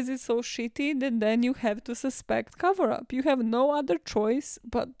 Why is it so shitty that then you have to suspect cover-up? You have no other choice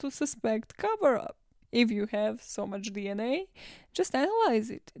but to suspect cover-up. If you have so much DNA, just analyze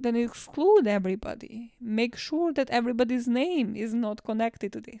it, then exclude everybody. Make sure that everybody's name is not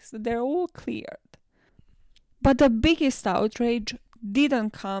connected to this, that they're all cleared. But the biggest outrage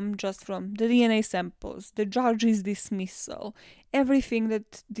didn't come just from the DNA samples, the judge's dismissal, everything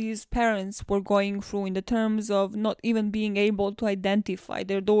that these parents were going through in the terms of not even being able to identify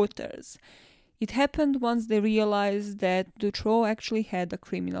their daughters. It happened once they realized that Dutroux actually had a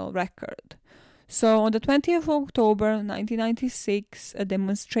criminal record. So on the 20th of October 1996, a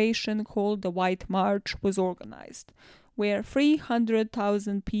demonstration called the White March was organized, where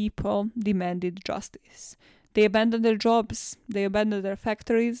 300,000 people demanded justice. They abandoned their jobs, they abandoned their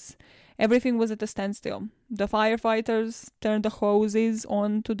factories, everything was at a standstill. The firefighters turned the hoses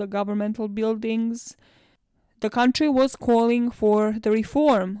onto the governmental buildings. The country was calling for the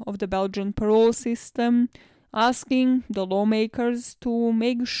reform of the Belgian parole system, asking the lawmakers to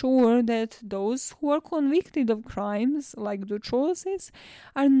make sure that those who are convicted of crimes like Dutroux's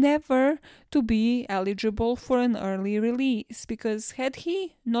are never to be eligible for an early release, because had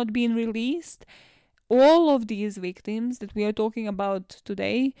he not been released, all of these victims that we are talking about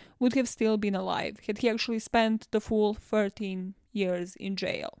today would have still been alive, had he actually spent the full 13 years in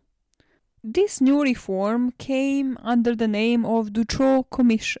jail. This new reform came under the name of Dutroux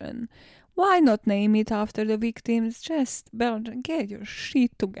Commission. Why not name it after the victims? Just, Belgium, get your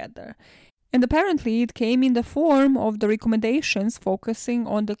shit together. And apparently it came in the form of the recommendations focusing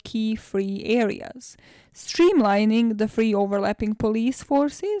on the key three areas. Streamlining the three overlapping police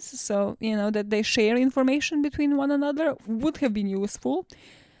forces, so, that they share information between one another, would have been useful.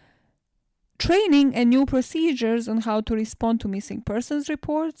 Training and new procedures on how to respond to missing persons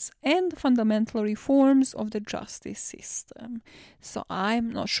reports, and fundamental reforms of the justice system. So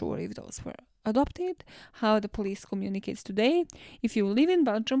I'm not sure if those were adopted, how the police communicates today. If you live in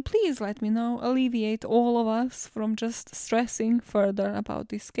Belgium, please let me know, alleviate all of us from just stressing further about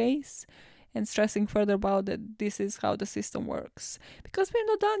this case. and stressing further about that this is how the system works. Because we're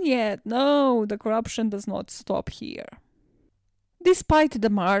not done yet. No, the corruption does not stop here. Despite the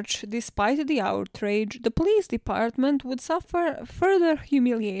march, despite the outrage, the police department would suffer further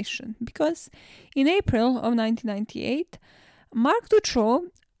humiliation because in April of 1998, Marc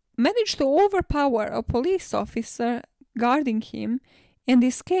Dutroux managed to overpower a police officer guarding him and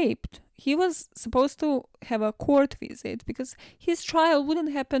escaped. He was supposed to have a court visit because his trial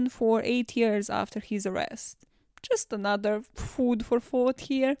wouldn't happen for 8 years after his arrest. Just another food for thought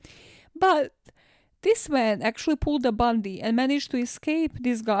here. But this man actually pulled a Bundy and managed to escape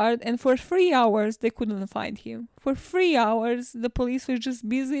this guard, and for 3 hours they couldn't find him. For 3 hours the police were just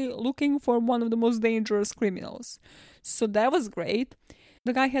busy looking for one of the most dangerous criminals. So that was great.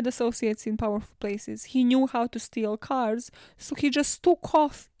 The guy had associates in powerful places. He knew how to steal cars, so he just took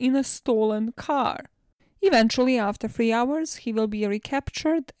off in a stolen car. Eventually, after 3 hours, he will be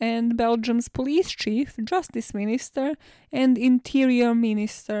recaptured, and Belgium's police chief, justice minister, and interior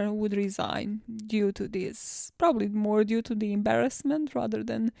minister would resign due to this. Probably more due to the embarrassment rather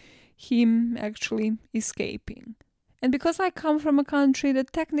than him actually escaping. And because I come from a country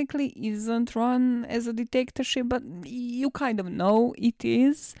that technically isn't run as a dictatorship, but you kind of know it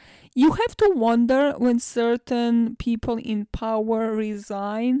is, you have to wonder when certain people in power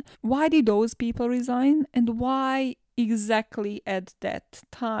resign, why did those people resign and why exactly at that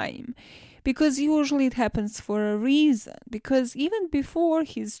time? Because usually it happens for a reason. Because even before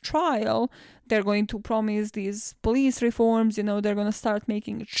his trial, they're going to promise these police reforms, they're going to start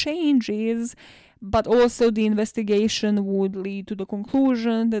making changes. But also the investigation would lead to the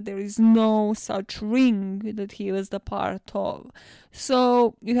conclusion that there is no such ring that he was the part of.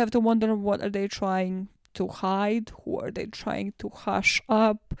 So you have to wonder, what are they trying to hide? Who are they trying to hush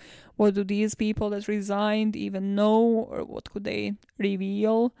up? What do these people that resigned even know? Or what could they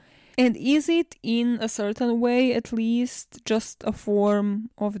reveal? And is it, in a certain way at least, just a form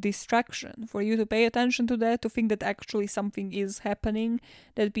of distraction? For you to pay attention to that, to think that actually something is happening,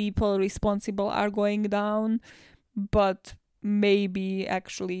 that people responsible are going down, but maybe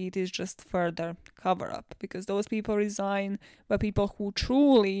actually it is just further cover-up. Because those people resign, but people who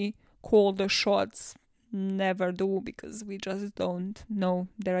truly call the shots never do, because we just don't know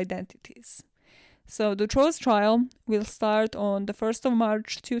their identities. So Dutroux's trial will start on the 1st of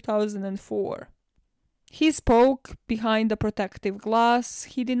March 2004. He spoke behind a protective glass.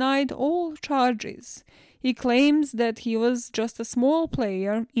 He denied all charges. He claims that he was just a small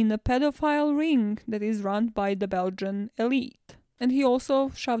player in a pedophile ring that is run by the Belgian elite. And he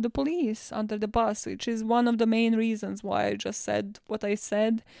also shoved the police under the bus, which is one of the main reasons why I just said what I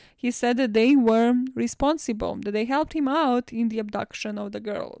said. He said that they were responsible, that they helped him out in the abduction of the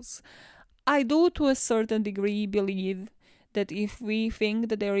girls. I do, to a certain degree, believe that if we think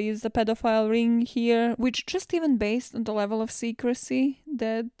that there is a pedophile ring here, which just even based on the level of secrecy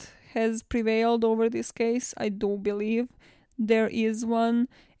that has prevailed over this case, I do believe there is one,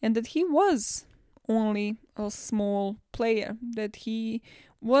 and that he was only a small player, that he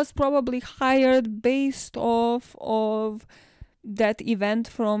was probably hired based off of that event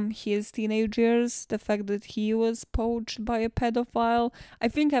from his teenage years, the fact that he was poached by a pedophile. I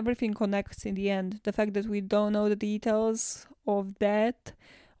think everything connects in the end. The fact that we don't know the details of that,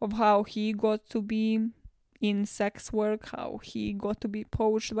 of how he got to be in sex work, how he got to be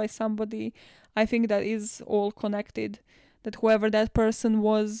poached by somebody, I think that is all connected. That whoever that person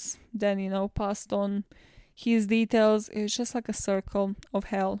was then, passed on his details. Is just like a circle of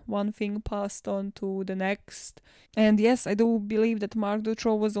hell. One thing passed on to the next. And yes, I do believe that Marc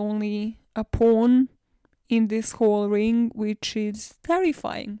Dutroux was only a pawn in this whole ring, which is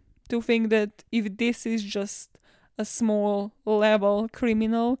terrifying. To think that if this is just a small level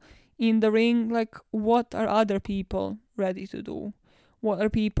criminal in the ring, like, what are other people ready to do? What are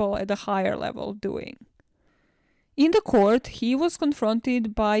people at a higher level doing? In the court, he was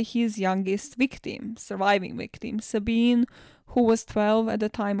confronted by his youngest victim, surviving victim, Sabine, who was 12 at the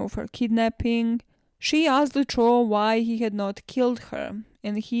time of her kidnapping. She asked Dutroux why he had not killed her,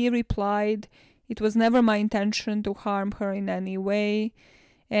 and he replied, "It was never my intention to harm her in any way,"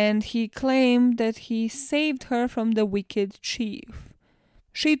 and he claimed that he saved her from the wicked chief.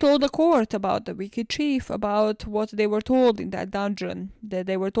 She told the court about the wicked chief, about what they were told in that dungeon, that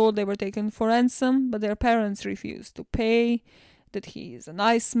they were told they were taken for ransom, but their parents refused to pay, that he is a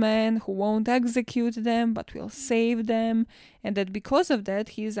nice man who won't execute them but will save them, and that because of that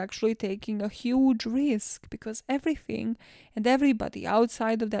he is actually taking a huge risk, because everything and everybody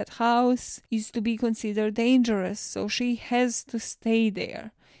outside of that house is to be considered dangerous, so she has to stay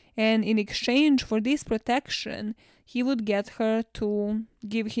there. And in exchange for this protection, he would get her to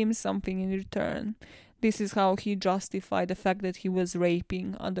give him something in return. This is how he justified the fact that he was raping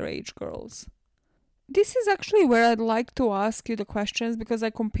underage girls. This is actually where I'd like to ask you the questions, because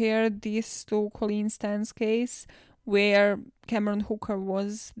I compared this to Colleen Stan's case, where Cameron Hooker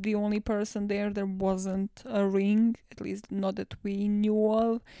was the only person there. There wasn't a ring, at least not that we knew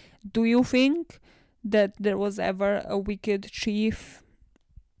of. Do you think that there was ever a wicked chief,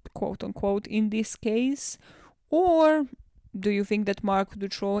 quote unquote, in this case? Or do you think that Marc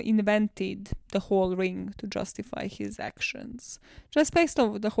Dutroux invented the whole ring to justify his actions? Just based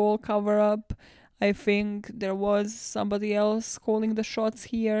on the whole cover-up, I think there was somebody else calling the shots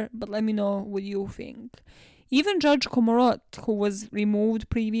here, but let me know what you think. Even Judge Komorot, who was removed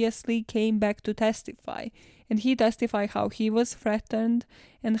previously, came back to testify, and he testified how he was threatened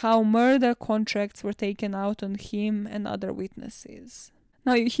and how murder contracts were taken out on him and other witnesses.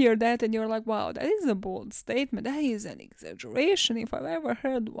 Now you hear that and you're like, wow, that is a bold statement. That is an exaggeration if I've ever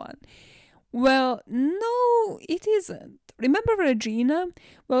heard one. Well, no, it isn't. Remember Regina?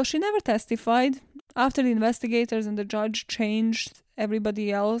 Well, she never testified. After the investigators and the judge changed,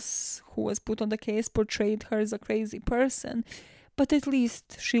 everybody else who was put on the case portrayed her as a crazy person. But at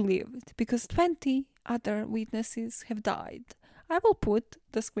least she lived, because 20 other witnesses have died. I will put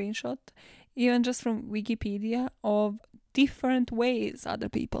the screenshot, even just from Wikipedia, of different ways other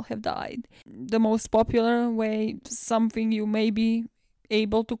people have died. The most popular way, something you may be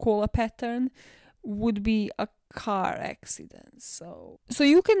able to call a pattern, would be a car accident. So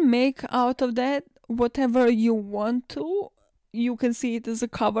you can make out of that whatever you want to. You can see it as a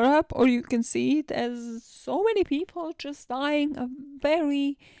cover-up, or you can see it as so many people just dying a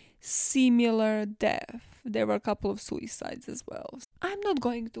very similar death. There were a couple of suicides as well. I'm not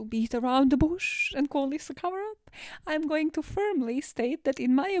going to beat around the bush and call this a cover-up. I'm going to firmly state that,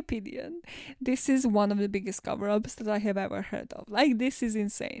 in my opinion, this is one of the biggest cover-ups that I have ever heard of. Like, this is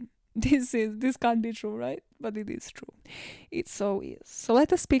insane. This can't be true, right? But it is true. It so is. So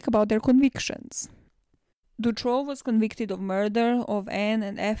let us speak about their convictions. Dutroux was convicted of murder of Anne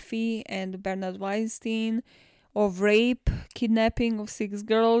and Effie and Bernard Weinstein, of rape, kidnapping of 6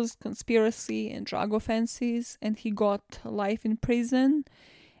 girls, conspiracy and drug offenses, and he got life in prison,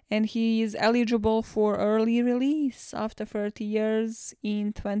 and he is eligible for early release after 30 years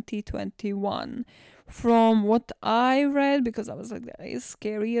in 2021. From what I read, because I was like, that is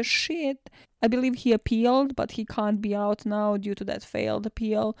scary as shit, I believe he appealed, but he can't be out now due to that failed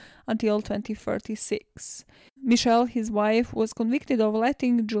appeal until 2036. Michelle, his wife, was convicted of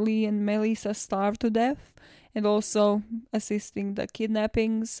letting Julie and Melissa starve to death, and also assisting the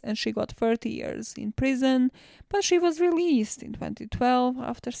kidnappings, and she got 30 years in prison, but she was released in 2012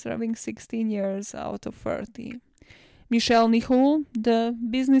 after serving 16 years out of 30. Michel Nihul, the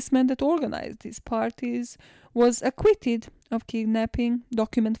businessman that organized these parties, was acquitted of kidnapping,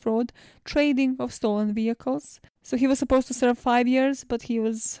 document fraud, trading of stolen vehicles. So he was supposed to serve 5 years, but he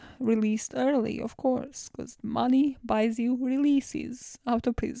was released early, of course, because money buys you releases out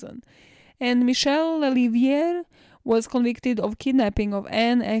of prison. And Michel Laliviere was convicted of kidnapping of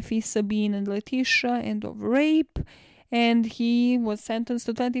Anne, Effie, Sabine, and Letitia, and of rape. And he was sentenced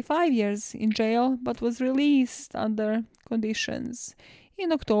to 25 years in jail, but was released under conditions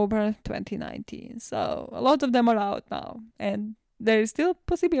in October 2019. So a lot of them are out now, and there is still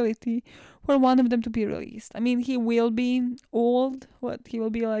possibility for one of them to be released. I mean, he will be old. He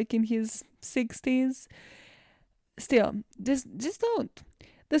will be like in his 60s. Still, just don't.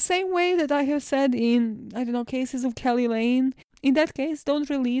 The same way that I have said in, cases of Kelly Lane, in that case, don't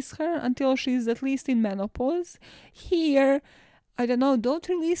release her until she's at least in menopause. Here, don't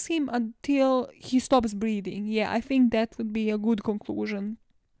release him until he stops breathing. Yeah, I think that would be a good conclusion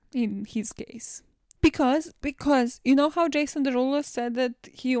in his case. Because you know how Jason Derulo said that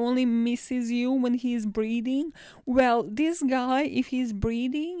he only misses you when he is breathing? Well, this guy, if he's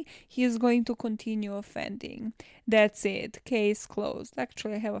breathing, he is going to continue offending. That's it. Case closed.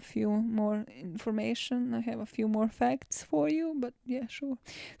 Actually, I have a few more information. I have a few more facts for you, but yeah, sure.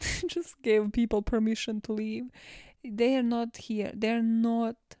 Just gave people permission to leave. They are not here. They're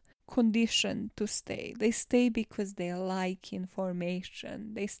not conditioned to stay. They stay because they like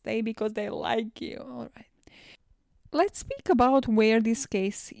information. They stay because they like you. All right. Let's speak about where this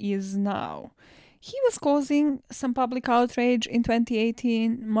case is now. He was causing some public outrage in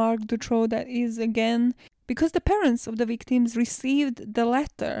 2018, Marc Dutroux, that is, again, because the parents of the victims received the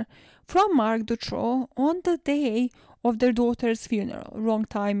letter from Marc Dutroux on the day of their daughter's funeral. Wrong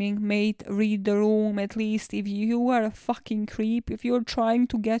timing, mate, read the room. At least if you are a fucking creep, if you're trying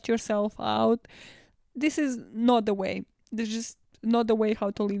to get yourself out, this is not the way. This is just not the way how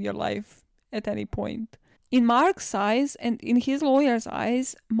to live your life at any point. In Mark's eyes and in his lawyer's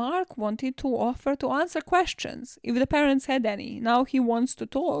eyes, Mark wanted to offer to answer questions if the parents had any. Now he wants to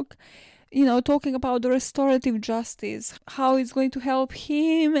talk, talking about the restorative justice, how it's going to help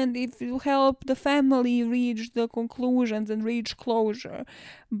him and if it will help the family reach the conclusions and reach closure.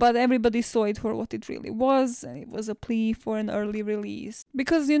 But everybody saw it for what it really was, and it was a plea for an early release.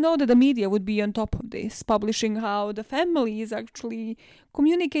 Because you know that the media would be on top of this, publishing how the family is actually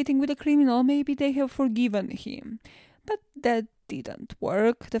communicating with the criminal, maybe they have forgiven him. But that didn't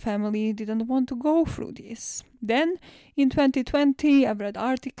work. The family didn't want to go through this. Then, in 2020, I've read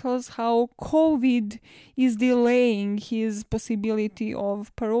articles how COVID is delaying his possibility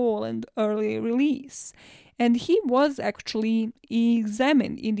of parole and early release. And he was actually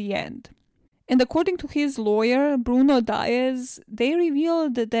examined in the end. And according to his lawyer, Bruno Diaz, they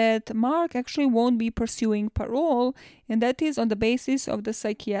revealed that Marc actually won't be pursuing parole, and that is on the basis of the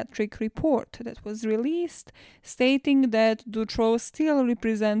psychiatric report that was released, stating that Dutroux still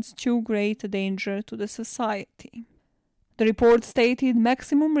represents too great a danger to the society. The report stated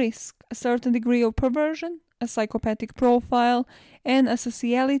maximum risk, a certain degree of perversion, a psychopathic profile, and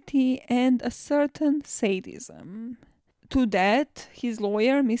asociality, and a certain sadism. To that, his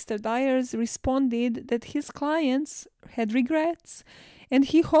lawyer, Mr. Dyers, responded that his clients had regrets and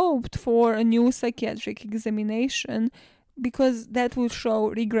he hoped for a new psychiatric examination because that would show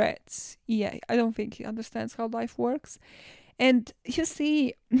regrets. Yeah, I don't think he understands how life works. And you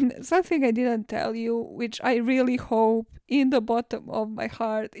see, something I didn't tell you, which I really hope in the bottom of my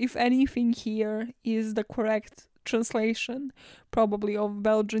heart, if anything here is the correct translation, probably of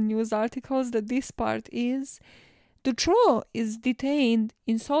Belgian news articles, that this part is Dutroux is detained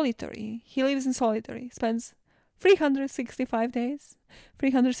in solitary. He lives in solitary, spends 365 days,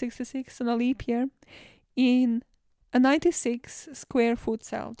 366 on a leap year, in a 96 square foot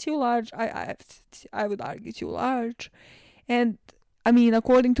cell. Too large, I would argue too large. And,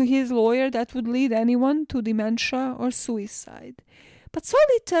 according to his lawyer, that would lead anyone to dementia or suicide. But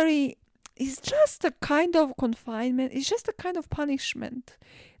solitary is just a kind of confinement, it's just a kind of punishment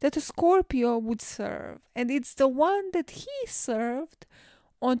that a Scorpio would serve. And it's the one that he served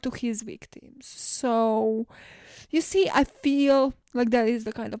onto his victims. So, you see, I feel like that is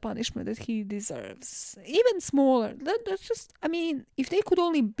the kind of punishment that he deserves. Even smaller. That's just, if they could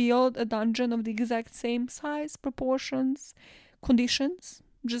only build a dungeon of the exact same size, proportions, conditions,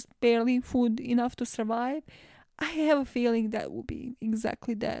 just barely food enough to survive, I have a feeling that would be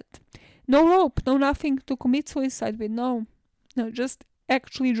exactly that. No rope, no nothing to commit suicide with, no, just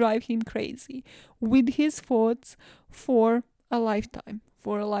actually drive him crazy with his thoughts for a lifetime,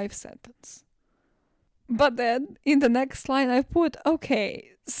 for a life sentence. But then, in the next line I put,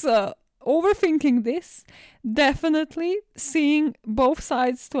 okay, so overthinking this, definitely seeing both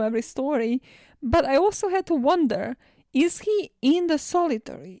sides to every story, but I also had to wonder, is he in the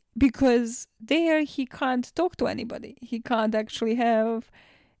solitary? Because there he can't talk to anybody. He can't actually have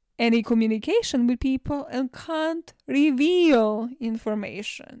any communication with people and can't reveal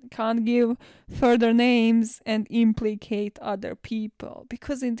information, can't give further names and implicate other people.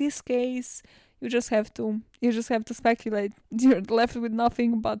 Because in this case, you just have to speculate. You're left with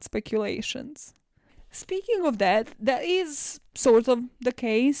nothing but speculations. Speaking of that is sort of the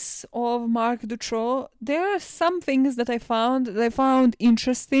case of Marc Dutroux. There are some things that I found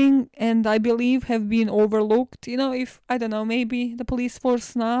interesting and I believe have been overlooked. If, I don't know, maybe the police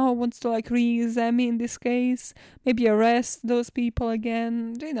force now wants to re-examine this case, maybe arrest those people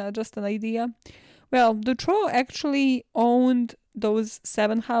again, just an idea. Well, Dutroux actually owned those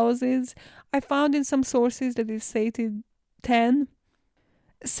 7 houses. I found in some sources that it stated 10.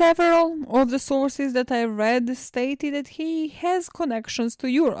 Several of the sources that I read stated that he has connections to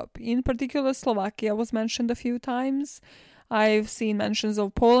Europe. In particular, Slovakia was mentioned a few times. I've seen mentions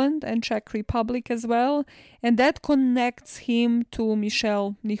of Poland and Czech Republic as well. And that connects him to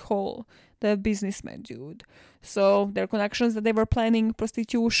Michel Nichol, the businessman dude. So their connections that they were planning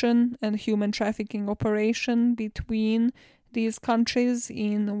prostitution and human trafficking operation between these countries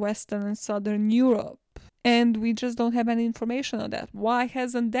in Western and Southern Europe. And we just don't have any information on that. Why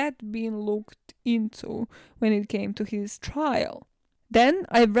hasn't that been looked into when it came to his trial? Then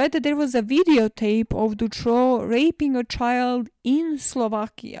I read that there was a videotape of Dutroux raping a child in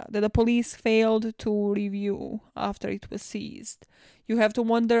Slovakia that the police failed to review after it was seized. You have to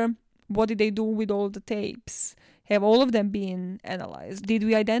wonder, what did they do with all the tapes? Have all of them been analyzed? Did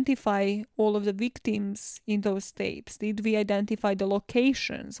we identify all of the victims in those tapes? Did we identify the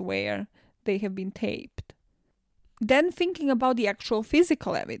locations where they have been taped? Then thinking about the actual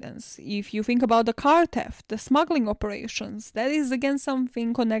physical evidence, if you think about the car theft, the smuggling operations, that is again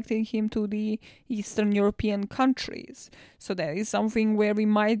something connecting him to the Eastern European countries. So that is something where we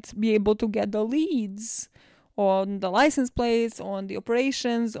might be able to get the leads on the license plates, on the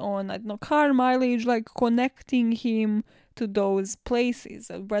operations, on, I don't know, car mileage, like connecting him to those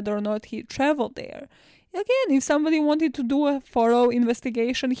places, whether or not he traveled there. Again, if somebody wanted to do a thorough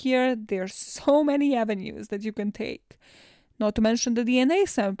investigation here, there's so many avenues that you can take. Not to mention the DNA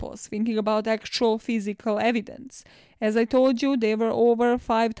samples, thinking about actual physical evidence. As I told you, there were over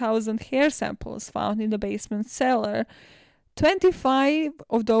 5,000 hair samples found in the basement cellar. 25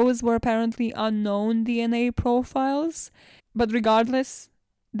 of those were apparently unknown DNA profiles, but regardless,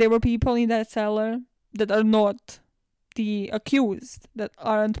 there were people in that cellar that are not the accused, that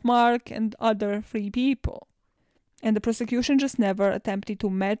aren't Marc and other 3 people. And the prosecution just never attempted to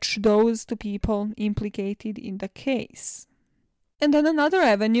match those to people implicated in the case. And then another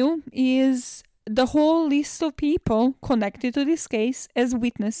avenue is the whole list of people connected to this case as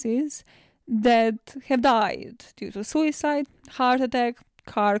witnesses that have died due to suicide, heart attack,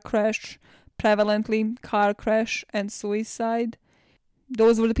 car crash, prevalently car crash and suicide.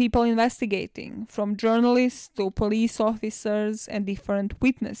 Those were the people investigating, from journalists to police officers and different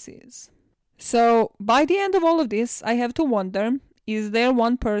witnesses. So, by the end of all of this, I have to wonder, is there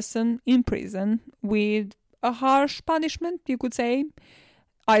one person in prison with a harsh punishment, you could say,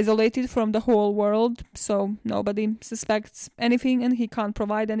 isolated from the whole world, so nobody suspects anything and he can't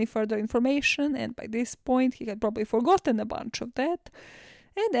provide any further information, and by this point he had probably forgotten a bunch of that.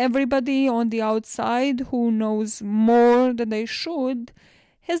 And everybody on the outside who knows more than they should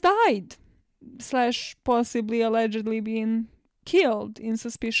has died, / possibly allegedly been killed in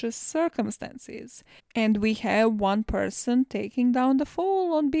suspicious circumstances. And we have one person taking down the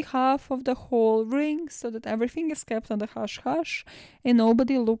fall on behalf of the whole ring so that everything is kept on the hush-hush and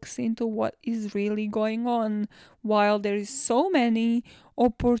nobody looks into what is really going on, while there is so many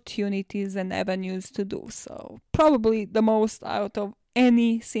opportunities and avenues to do so. Probably the most out of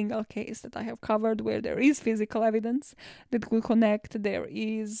any single case that I have covered where there is physical evidence that could connect. There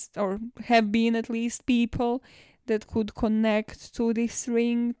is, or have been at least, people that could connect to this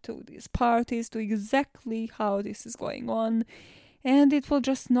ring, to these parties, to exactly how this is going on. And it will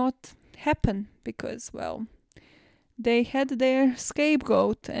just not happen because, well, they had their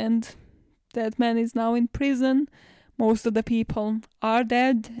scapegoat and that man is now in prison. Most of the people are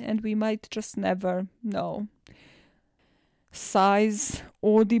dead and we might just never know. Sighs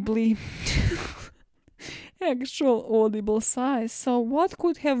audibly. Actual audible sighs. So what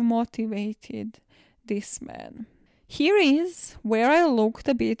could have motivated this man? Here is where I looked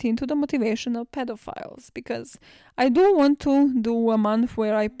a bit into the motivation of pedophiles, because I do want to do a month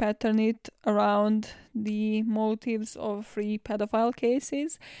where I pattern it around the motives of 3 pedophile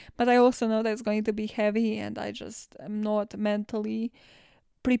cases, but I also know that it's going to be heavy and I just am not mentally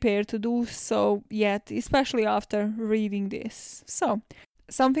prepared to do so yet, especially after reading this. So,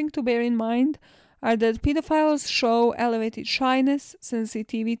 something to bear in mind are that pedophiles show elevated shyness,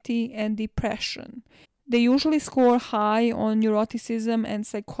 sensitivity, and depression. They usually score high on neuroticism and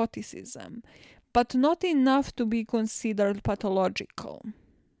psychoticism, but not enough to be considered pathological.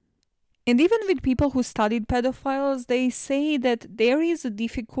 And even with people who studied pedophiles, they say that there is a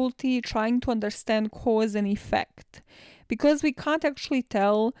difficulty trying to understand cause and effect, because we can't actually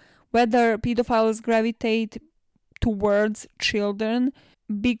tell whether pedophiles gravitate towards children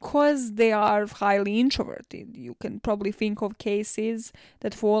because they are highly introverted. You can probably think of cases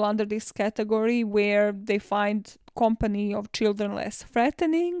that fall under this category where they find company of children less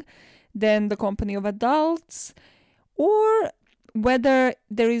threatening than the company of adults, or whether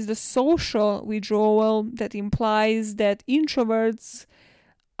there is the social withdrawal that implies that introverts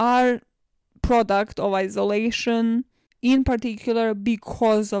are product of isolation, in particular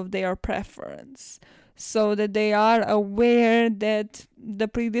because of their preference, so that they are aware that the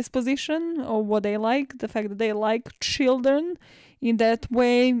predisposition of what they like, the fact that they like children in that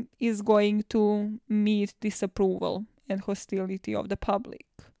way, is going to meet disapproval and hostility of the public.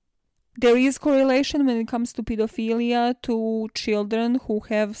 There is correlation when it comes to pedophilia to children who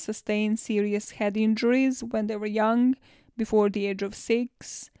have sustained serious head injuries when they were young, before the age of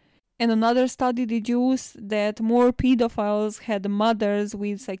 6. And another study deduced that more pedophiles had mothers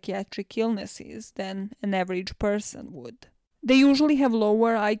with psychiatric illnesses than an average person would. They usually have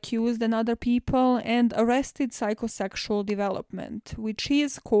lower IQs than other people and arrested psychosexual development, which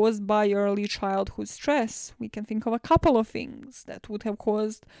is caused by early childhood stress. We can think of a couple of things that would have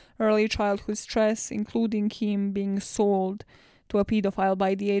caused early childhood stress, including him being sold to a pedophile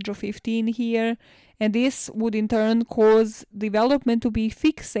by the age of 15 here, and this would in turn cause development to be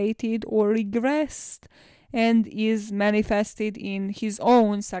fixated or regressed and is manifested in his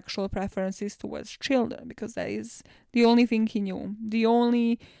own sexual preferences towards children, because that is the only thing he knew, the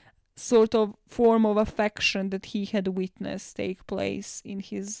only sort of form of affection that he had witnessed take place in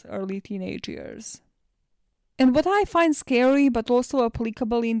his early teenage years. And what I find scary but also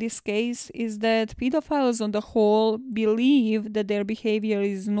applicable in this case is that pedophiles on the whole believe that their behavior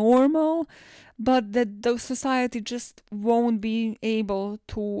is normal, but that the society just won't be able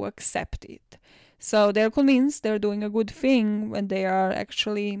to accept it. So they're convinced they're doing a good thing when they are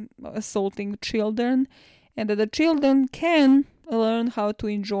actually assaulting children, and that the children can learn how to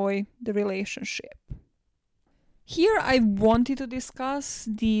enjoy the relationship. Here I wanted to discuss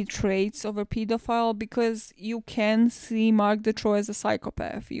the traits of a pedophile, because you can see Marc Dutroux as a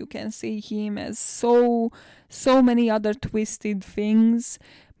psychopath. You can see him as so many other twisted things.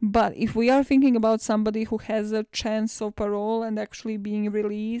 But if we are thinking about somebody who has a chance of parole and actually being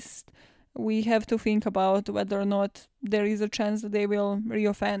released, we have to think about whether or not there is a chance that they will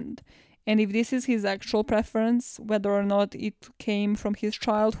reoffend. And if this is his actual preference, whether or not it came from his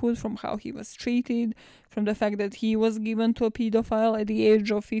childhood, from how he was treated, from the fact that he was given to a pedophile at the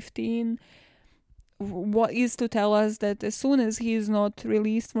age of 15, what is to tell us that as soon as he is not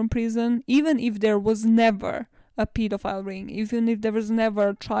released from prison, even if there was never a pedophile ring, even if there was never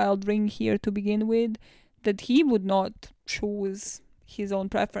a child ring here to begin with, that he would not choose his own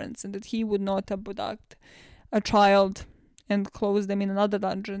preference, and that he would not abduct a child and close them in another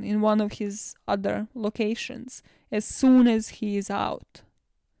dungeon in one of his other locations as soon as he is out.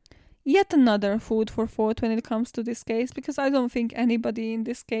 Yet another food for thought when it comes to this case, because I don't think anybody in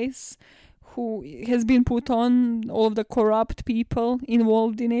this case who has been put on, all of the corrupt people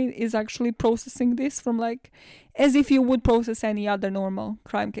involved in it, is actually processing this from as if you would process any other normal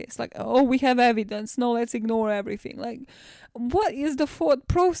crime case. Oh, we have evidence, no, let's ignore everything. What is the thought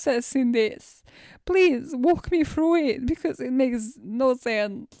process in this? Please walk me through it, because it makes no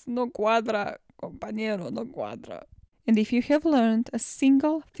sense. No cuadra, compañero, no cuadra. And if you have learned a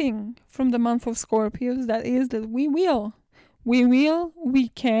single thing from the month of Scorpios, that is that we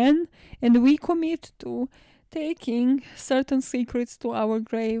can, and we commit to taking certain secrets to our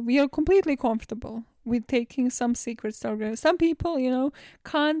grave. We are completely comfortable with taking some secrets to our grave. Some people,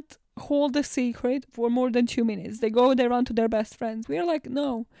 can't hold a secret for more than 2 minutes. They run to their best friends. We are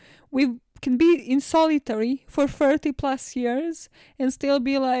no. We can be in solitary for 30 plus years and still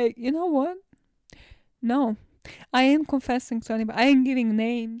be you know what? No. I ain't confessing to anybody. I ain't giving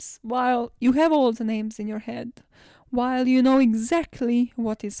names, while you have all the names in your head, while you know exactly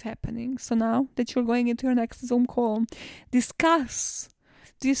what is happening. So now that you're going into your next Zoom call, discuss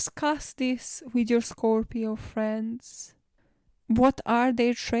this with your Scorpio friends. What are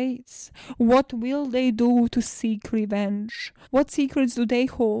their traits? What will they do to seek revenge? What secrets do they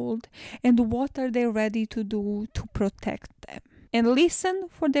hold? And what are they ready to do to protect them? And listen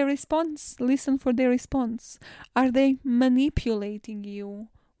for their response. Are they manipulating you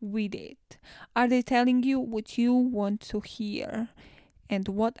with it? Are they telling you what you want to hear? And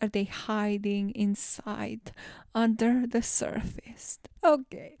what are they hiding inside, under the surface?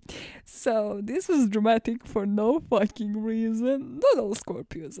 Okay, so this was dramatic for no fucking reason. Not all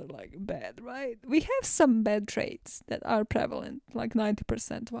Scorpios are bad, right? We have some bad traits that are prevalent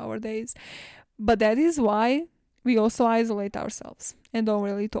 90% of our days. But that is why we also isolate ourselves and don't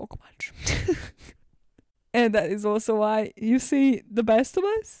really talk much. And that is also why you see the best of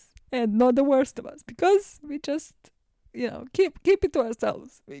us and not the worst of us, because we just keep it to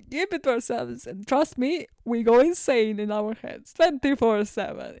ourselves. We keep it to ourselves, and trust me, we go insane in our heads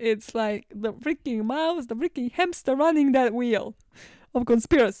 24/7. It's the freaking mouse, the freaking hamster running that wheel of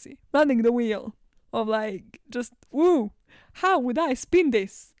conspiracy, running the wheel of just woo. How would I spin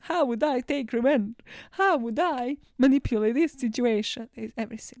this? How would I take revenge? How would I manipulate this situation? It's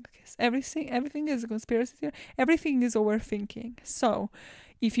everything is a conspiracy theory. Everything is overthinking. So,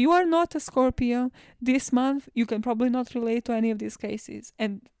 if you are not a Scorpio this month, you can probably not relate to any of these cases.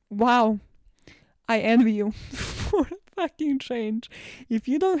 And wow, I envy you for a fucking change. If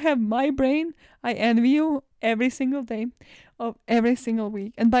you don't have my brain, I envy you every single day of every single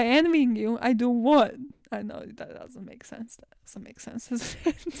week. And by envying you, I do what? I know that doesn't make sense.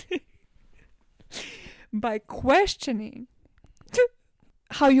 By questioning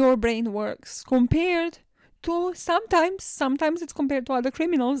how your brain works compared to sometimes it's compared to other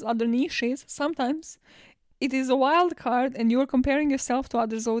criminals, other niches. Sometimes it is a wild card and you're comparing yourself to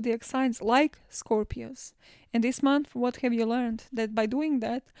other zodiac signs like Scorpios. And this month, what have you learned? That by doing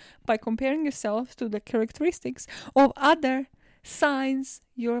that, by comparing yourself to the characteristics of other signs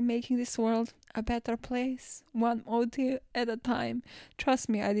you're making this world a better place, one motive at a time. Trust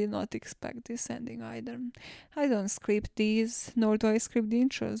me, I did not expect this ending either. I don't script these, nor do I script the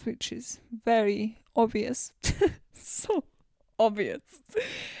intros, which is very obvious. So obvious.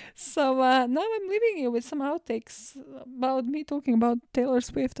 So now I'm leaving you with some outtakes about me talking about Taylor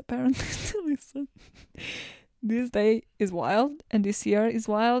Swift, apparently. Listen. This day is wild, and this year is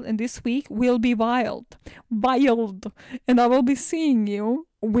wild, and this week will be wild. Wild. And I will be seeing you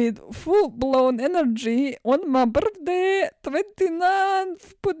with full-blown energy on my birthday,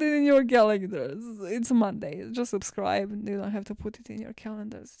 29th. Put it in your calendars. It's Monday. Just subscribe. You don't have to put it in your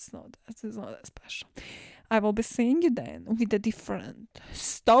calendars. It's not that special. I will be seeing you then with a different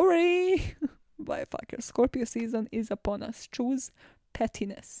story. Bye, fucker. Scorpio season is upon us. Choose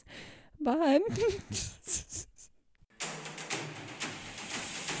pettiness. Bye.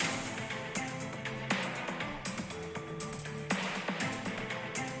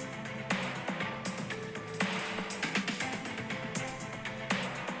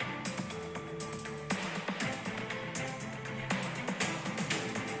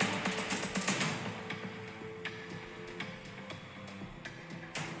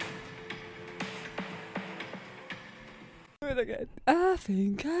 Again. I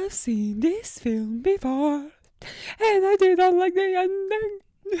think I've seen this film before, and I did not like the ending.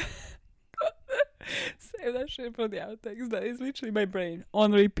 Save that shit for the outtakes. That is literally my brain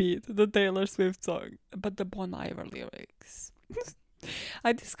on repeat. The Taylor Swift song, but the Bon Iver lyrics.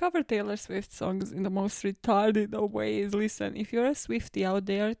 I discovered Taylor Swift songs in the most retarded of ways. Listen, if you're a Swiftie out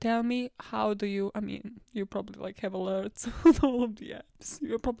there, tell me how do you, you probably have alerts on all of the apps.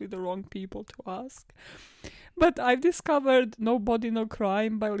 You're probably the wrong people to ask. But I've discovered No Body No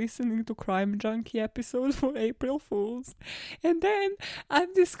Crime by listening to Crime Junkie episodes for April Fools. And then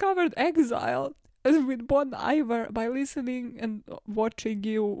I've discovered Exile with Bon Iver by listening and watching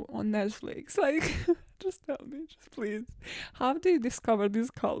you on Netflix. Just tell me, just please. How do you discover these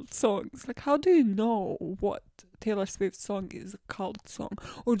cult songs? How do you know what Taylor Swift song is a cult song?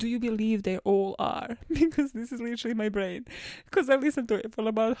 Or do you believe they all are? Because this is literally my brain. Because I listened to it for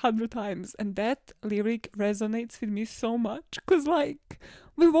about 100 times. And that lyric resonates with me so much. Because,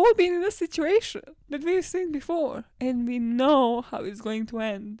 we've all been in a situation that we've seen before. And we know how it's going to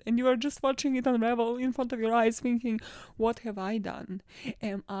end. And you are just watching it unravel in front of your eyes thinking, what have I done?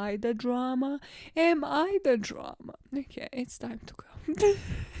 Am I the drama? Am I the drama? Okay, it's time to go.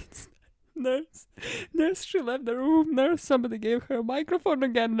 Nurse, she left the room. Nurse, somebody gave her a microphone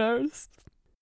again, nurse.